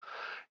Mars.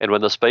 And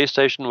when the space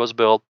station was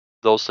built,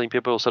 those same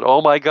people said, "Oh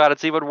my God,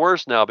 it's even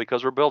worse now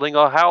because we're building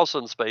a house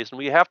in space and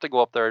we have to go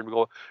up there and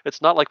go.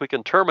 It's not like we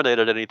can terminate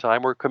at any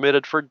time. We're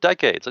committed for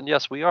decades." And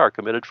yes, we are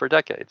committed for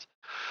decades.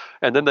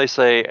 And then they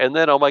say, and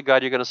then, "Oh my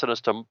God, you're going to send us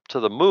to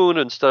the moon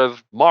instead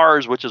of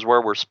Mars, which is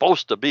where we're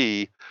supposed to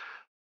be.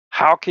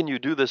 How can you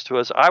do this to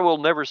us? I will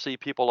never see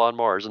people on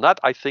Mars." And that,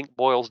 I think,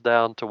 boils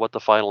down to what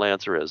the final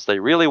answer is. They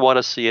really want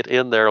to see it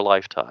in their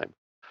lifetime.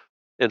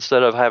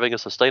 Instead of having a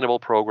sustainable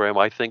program,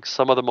 I think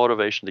some of the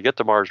motivation to get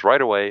to Mars right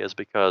away is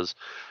because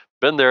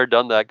been there,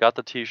 done that, got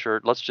the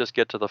T-shirt. Let's just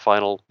get to the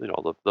final,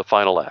 the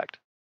final act.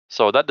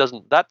 So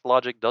that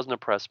logic doesn't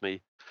impress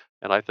me,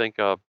 and I think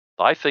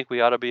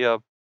we ought to be a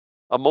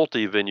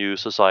multi-venue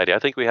society. I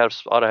think we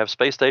ought to have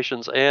space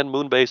stations and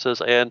moon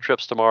bases and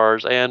trips to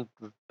Mars and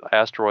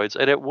asteroids,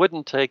 and it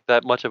wouldn't take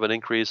that much of an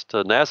increase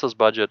to NASA's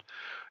budget,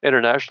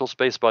 international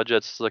space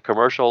budgets, the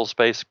commercial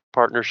space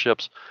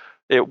partnerships.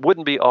 It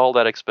wouldn't be all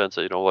that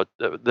expensive.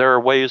 There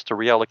are ways to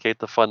reallocate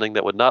the funding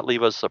that would not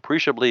leave us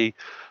appreciably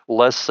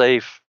less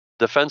safe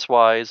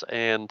defense-wise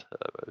and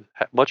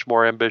much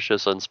more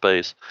ambitious in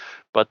space.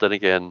 But then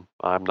again,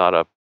 I'm not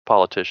a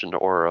politician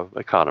or an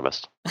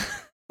economist.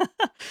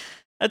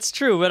 That's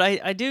true, but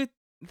I do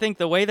think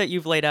the way that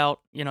you've laid out,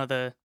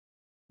 the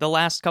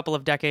last couple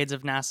of decades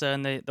of NASA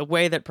and the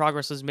way that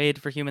progress was made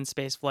for human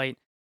spaceflight,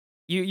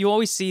 you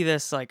always see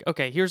this like,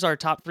 okay, here's our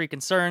top three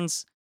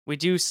concerns. We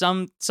do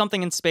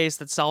something in space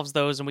that solves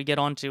those, and we get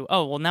on to,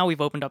 oh, well, now we've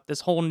opened up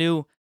this whole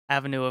new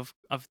avenue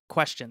of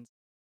questions.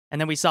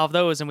 And then we solve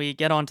those and we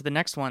get on to the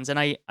next ones. And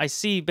I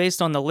see, based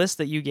on the list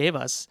that you gave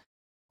us,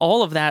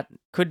 all of that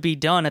could be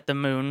done at the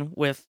moon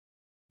with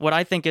what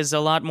I think is a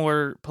lot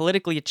more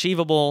politically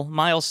achievable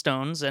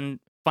milestones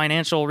and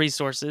financial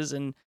resources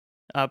and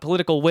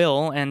political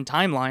will and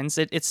timelines.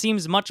 It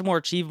seems much more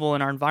achievable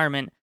in our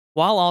environment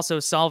while also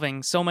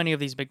solving so many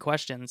of these big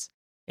questions.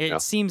 Yeah.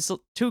 It seems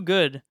too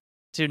good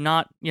to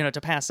not,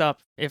 to pass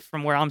up if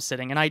from where I'm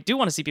sitting. And I do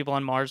want to see people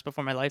on Mars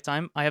before my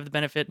lifetime. I have the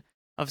benefit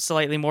of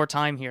slightly more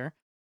time here,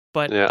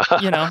 but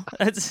Yeah.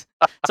 it's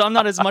so I'm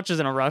not as much as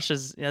in a rush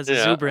as a Yeah.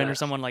 Zubrin or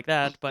someone like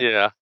that. But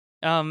Yeah.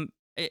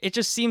 it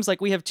just seems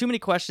like we have too many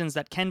questions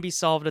that can be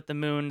solved at the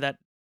moon that,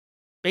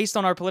 based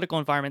on our political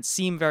environment,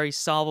 seem very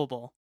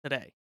solvable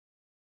today.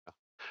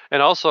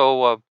 And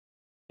also,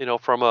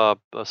 from a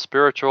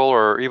spiritual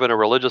or even a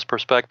religious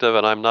perspective,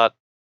 and I'm not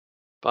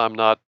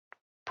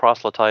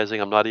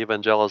proselytizing, I'm not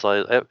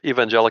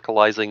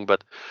evangelicalizing,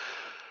 but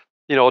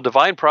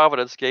divine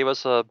providence gave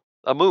us a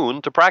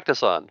moon to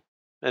practice on.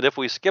 And if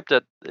we skipped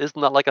it,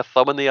 isn't that like a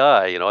thumb in the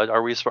eye?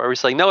 Are we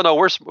saying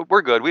no,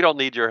 we're good. We don't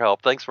need your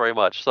help. Thanks very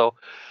much. So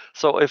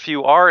if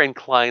you are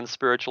inclined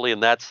spiritually in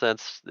that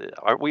sense,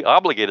 aren't we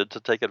obligated to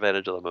take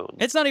advantage of the moon?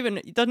 It doesn't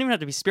even have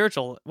to be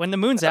spiritual. When the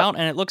moon's Yeah. out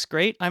and it looks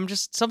great,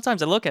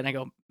 sometimes I look at it and I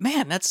go,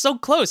 man, that's so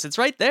close. It's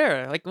right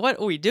there. Like, what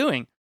are we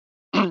doing?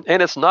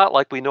 And it's not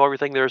like we know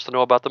everything there is to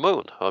know about the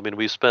moon. I mean,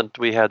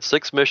 we had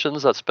 6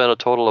 missions that spent a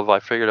total of, I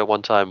figured at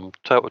one time,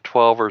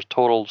 12 or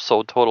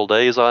total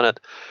days on it.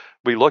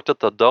 We looked at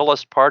the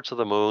dullest parts of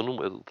the moon,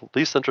 with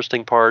least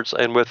interesting parts,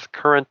 and with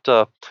current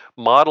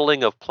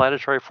modeling of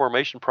planetary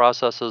formation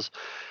processes,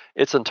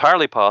 it's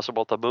entirely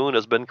possible the moon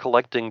has been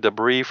collecting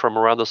debris from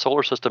around the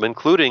solar system,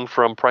 including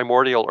from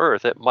primordial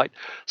Earth.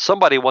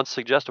 Somebody once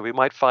suggested we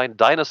might find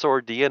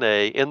dinosaur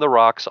DNA in the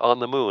rocks on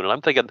the moon, and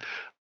I'm thinking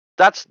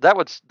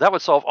that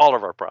would solve all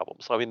of our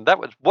problems. I mean,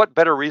 what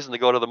better reason to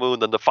go to the moon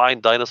than to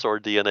find dinosaur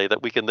DNA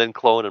that we can then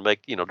clone and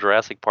make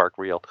Jurassic Park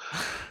real?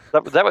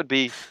 That would Moon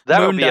be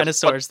a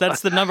dinosaurs. That's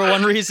the number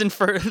one reason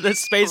for the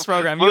space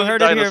program. You moon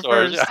heard it here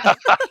dinosaurs. first.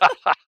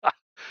 Yeah.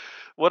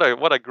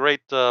 What a great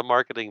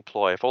marketing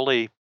ploy. If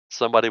only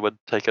somebody would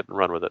take it and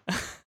run with it.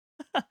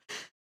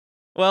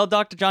 Well,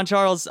 Dr. John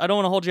Charles, I don't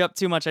want to hold you up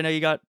too much. I know you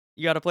got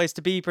a place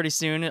to be pretty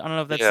soon. I don't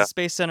know if that's Yeah. the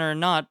Space Center or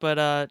not, but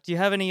do you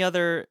have any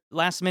other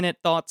last minute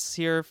thoughts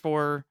here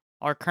for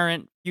our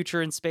current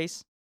future in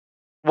space?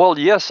 Well,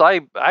 yes, I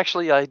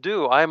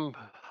do.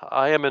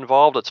 I am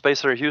involved at Space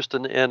Center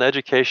Houston in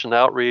education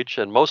outreach,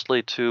 and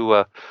mostly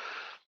to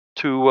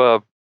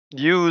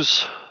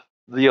use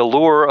the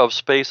allure of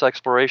space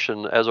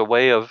exploration as a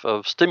way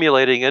of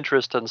stimulating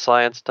interest in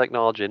science,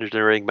 technology,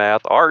 engineering,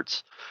 math,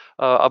 arts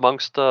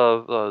amongst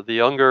the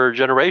younger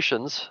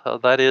generations.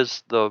 That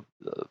is, the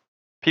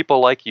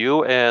people like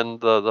you and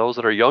those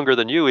that are younger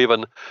than you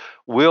even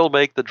will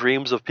make the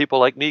dreams of people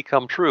like me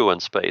come true in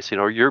space.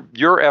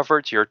 Your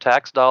efforts, your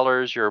tax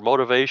dollars, your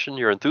motivation,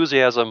 your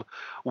enthusiasm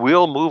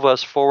will move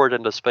us forward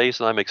into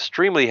space, and I'm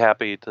extremely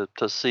happy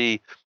to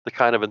see the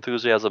kind of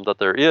enthusiasm that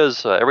there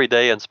is every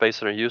day in Space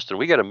Center Houston.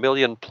 We get 1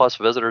 million plus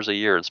visitors a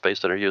year in Space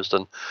Center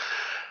Houston.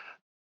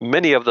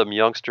 Many of them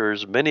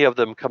youngsters, many of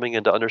them coming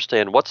in to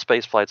understand what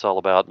spaceflight's all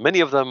about. Many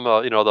of them,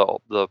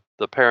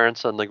 the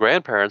parents and the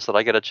grandparents that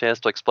I get a chance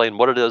to explain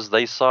what it is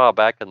they saw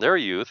back in their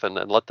youth and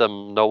let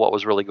them know what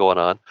was really going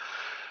on.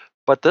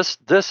 But this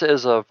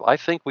is I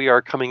think we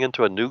are coming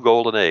into a new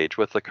golden age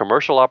with the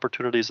commercial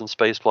opportunities in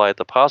spaceflight,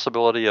 the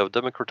possibility of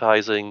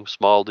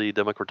small d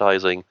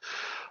democratizing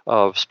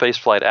of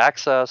spaceflight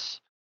access.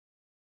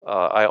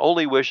 I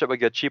only wish it would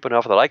get cheap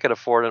enough that I could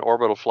afford an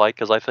orbital flight,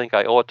 because I think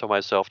I owe it to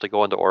myself to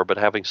go into orbit,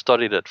 having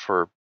studied it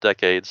for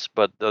decades.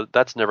 But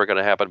that's never going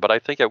to happen. But I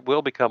think it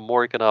will become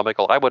more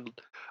economical.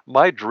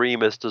 My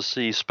dream is to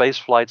see space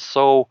flights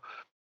so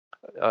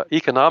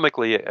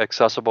economically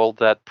accessible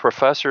that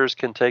professors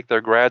can take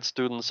their grad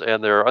students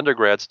and their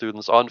undergrad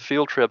students on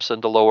field trips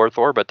into low Earth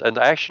orbit and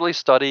actually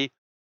study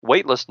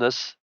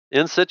weightlessness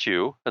in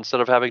situ,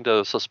 instead of having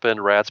to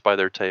suspend rats by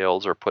their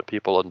tails or put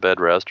people in bed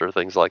rest or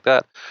things like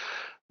that.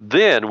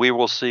 Then we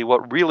will see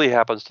what really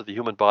happens to the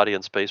human body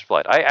in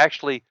spaceflight.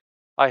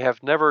 I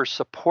have never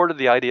supported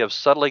the idea of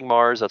settling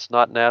Mars. That's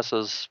not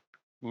NASA's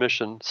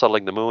mission.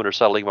 Settling the moon or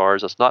settling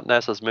Mars. That's not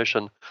NASA's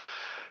mission.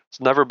 It's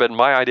never been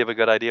my idea of a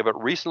good idea.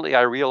 But recently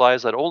I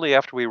realized that only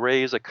after we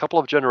raise a couple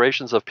of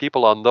generations of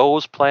people on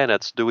those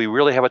planets do we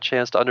really have a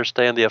chance to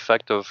understand the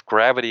effect of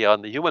gravity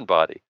on the human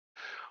body,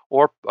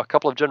 or a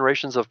couple of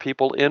generations of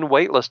people in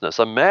weightlessness.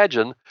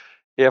 Imagine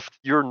if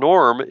your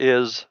norm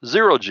is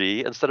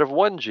 0G instead of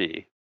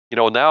 1G.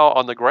 Now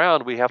on the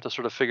ground, we have to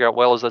sort of figure out,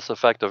 well, is this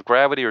effect of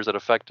gravity, or is it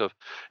effect of,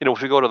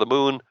 if we go to the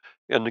moon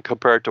and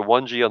compare it to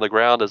 1G on the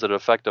ground, is it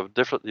effect of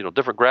different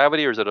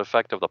gravity, or is it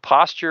effect of the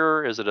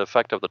posture? Is it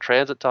effect of the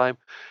transit time?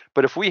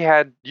 But if we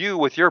had you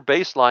with your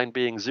baseline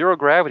being 0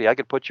 gravity, I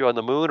could put you on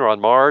the moon or on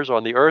Mars or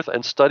on the Earth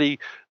and study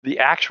the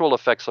actual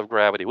effects of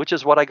gravity, which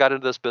is what I got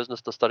into this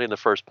business to study in the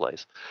first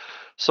place.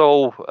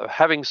 So,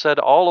 having said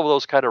all of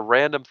those kind of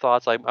random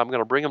thoughts, I'm going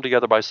to bring them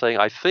together by saying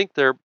I think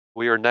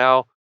we are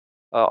now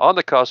on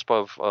the cusp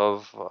of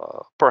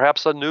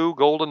perhaps a new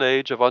golden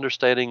age of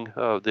understanding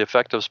the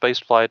effect of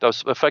spaceflight,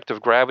 effect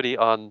of gravity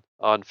on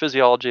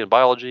physiology and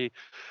biology,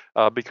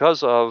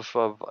 because of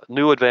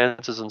new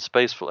advances in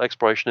space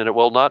exploration, and it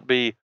will not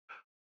be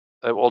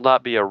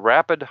a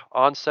rapid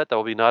onset. That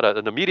will be not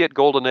an immediate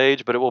golden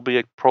age, but it will be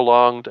a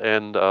prolonged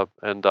and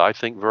I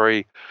think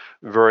very,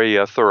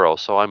 very thorough.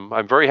 So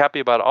I'm very happy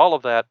about all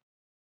of that.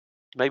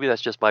 maybe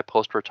that's just my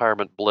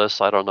post-retirement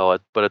bliss. I don't know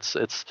it, but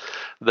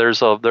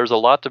there's a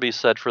lot to be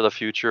said for the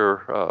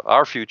future,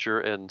 our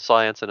future in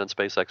science and in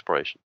space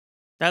exploration.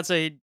 That's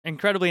a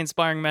incredibly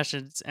inspiring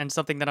message and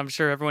something that I'm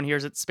sure everyone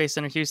hears at Space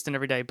Center Houston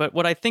every day. But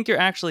what I think you're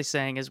actually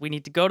saying is we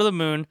need to go to the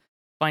moon,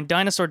 find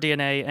dinosaur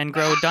DNA, and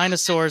grow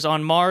dinosaurs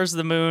on Mars,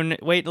 the moon,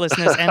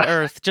 weightlessness, and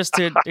Earth just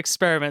to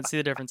experiment, see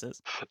the differences.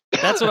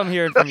 That's what I'm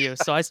hearing from you.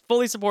 So I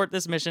fully support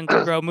this mission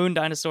to grow moon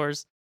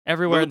dinosaurs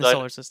everywhere in the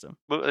solar system.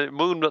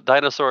 Moon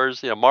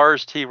dinosaurs,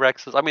 Mars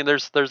T-Rexes. I mean,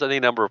 there's any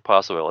number of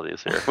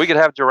possibilities here. We could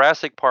have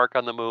Jurassic Park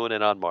on the moon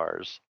and on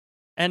Mars.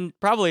 And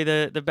probably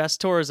the best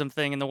tourism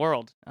thing in the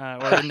world,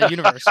 or in the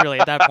universe, really.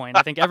 At that point,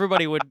 I think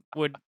everybody would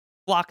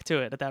flock to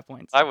it at that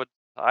point. So.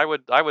 I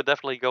would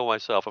definitely go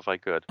myself if I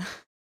could.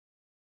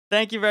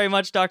 Thank you very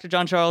much, Dr.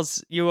 John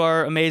Charles. You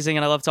are amazing,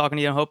 and I love talking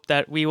to you. I hope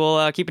that we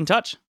will keep in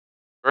touch.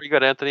 Very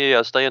good,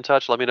 Anthony. Stay in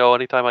touch. Let me know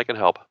anytime I can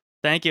help.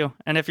 Thank you.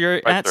 And if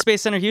you're at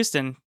Space Center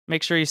Houston,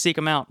 make sure you seek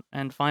him out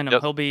and find him.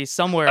 Yep. He'll be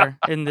somewhere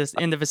in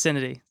the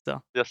vicinity.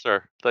 So. Yes,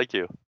 sir. Thank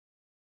you.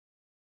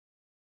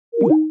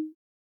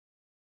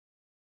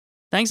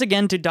 Thanks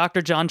again to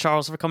Dr. John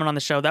Charles for coming on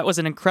the show. That was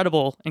an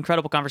incredible,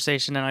 incredible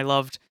conversation, and I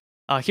loved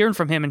hearing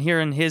from him and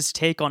hearing his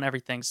take on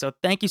everything. So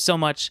thank you so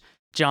much,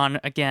 John,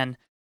 again.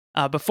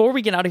 Before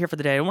we get out of here for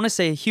the day, I want to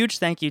say a huge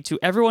thank you to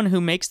everyone who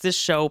makes this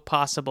show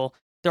possible.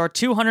 There are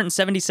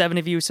 277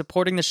 of you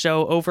supporting the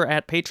show over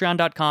at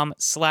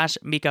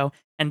patreon.com/Miko,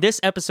 and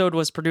this episode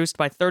was produced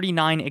by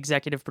 39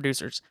 executive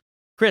producers.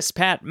 Chris,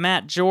 Pat,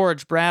 Matt,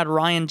 George, Brad,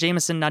 Ryan,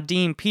 Jameson,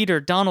 Nadim, Peter,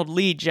 Donald,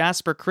 Lee,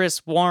 Jasper,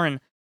 Chris, Warren,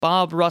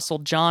 Bob, Russell,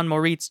 John,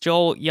 Moritz,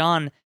 Joel,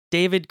 Jan,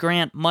 David,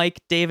 Grant, Mike,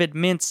 David,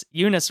 Mintz,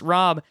 Eunice,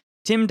 Rob,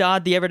 Tim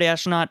Dodd, The Everyday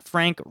Astronaut,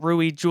 Frank,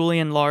 Rui,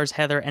 Julian, Lars,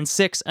 Heather, and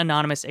 6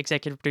 anonymous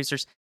executive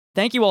producers.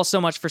 Thank you all so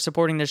much for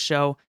supporting this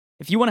show.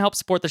 If you want to help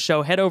support the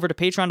show, head over to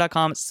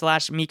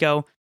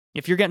patreon.com/Miko.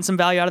 If you're getting some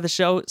value out of the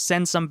show,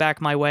 send some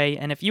back my way.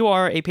 And if you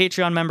are a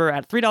Patreon member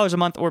at $3 a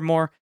month or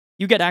more,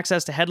 you get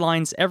access to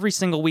headlines every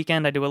single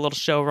weekend. I do a little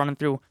show running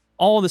through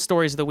all the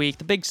stories of the week,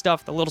 the big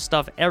stuff, the little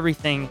stuff,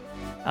 everything.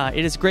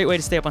 It is a great way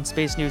to stay up on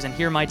space news and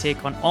hear my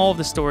take on all of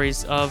the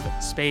stories of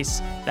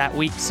space that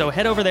week. So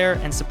head over there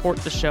and support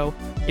the show.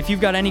 If you've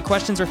got any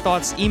questions or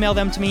thoughts, email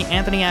them to me,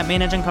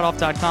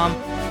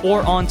 Anthony@mainenginecutoff.com,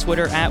 or on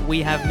Twitter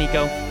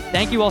 @WeHaveMiko.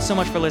 Thank you all so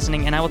much for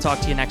listening, and I will talk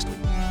to you next week.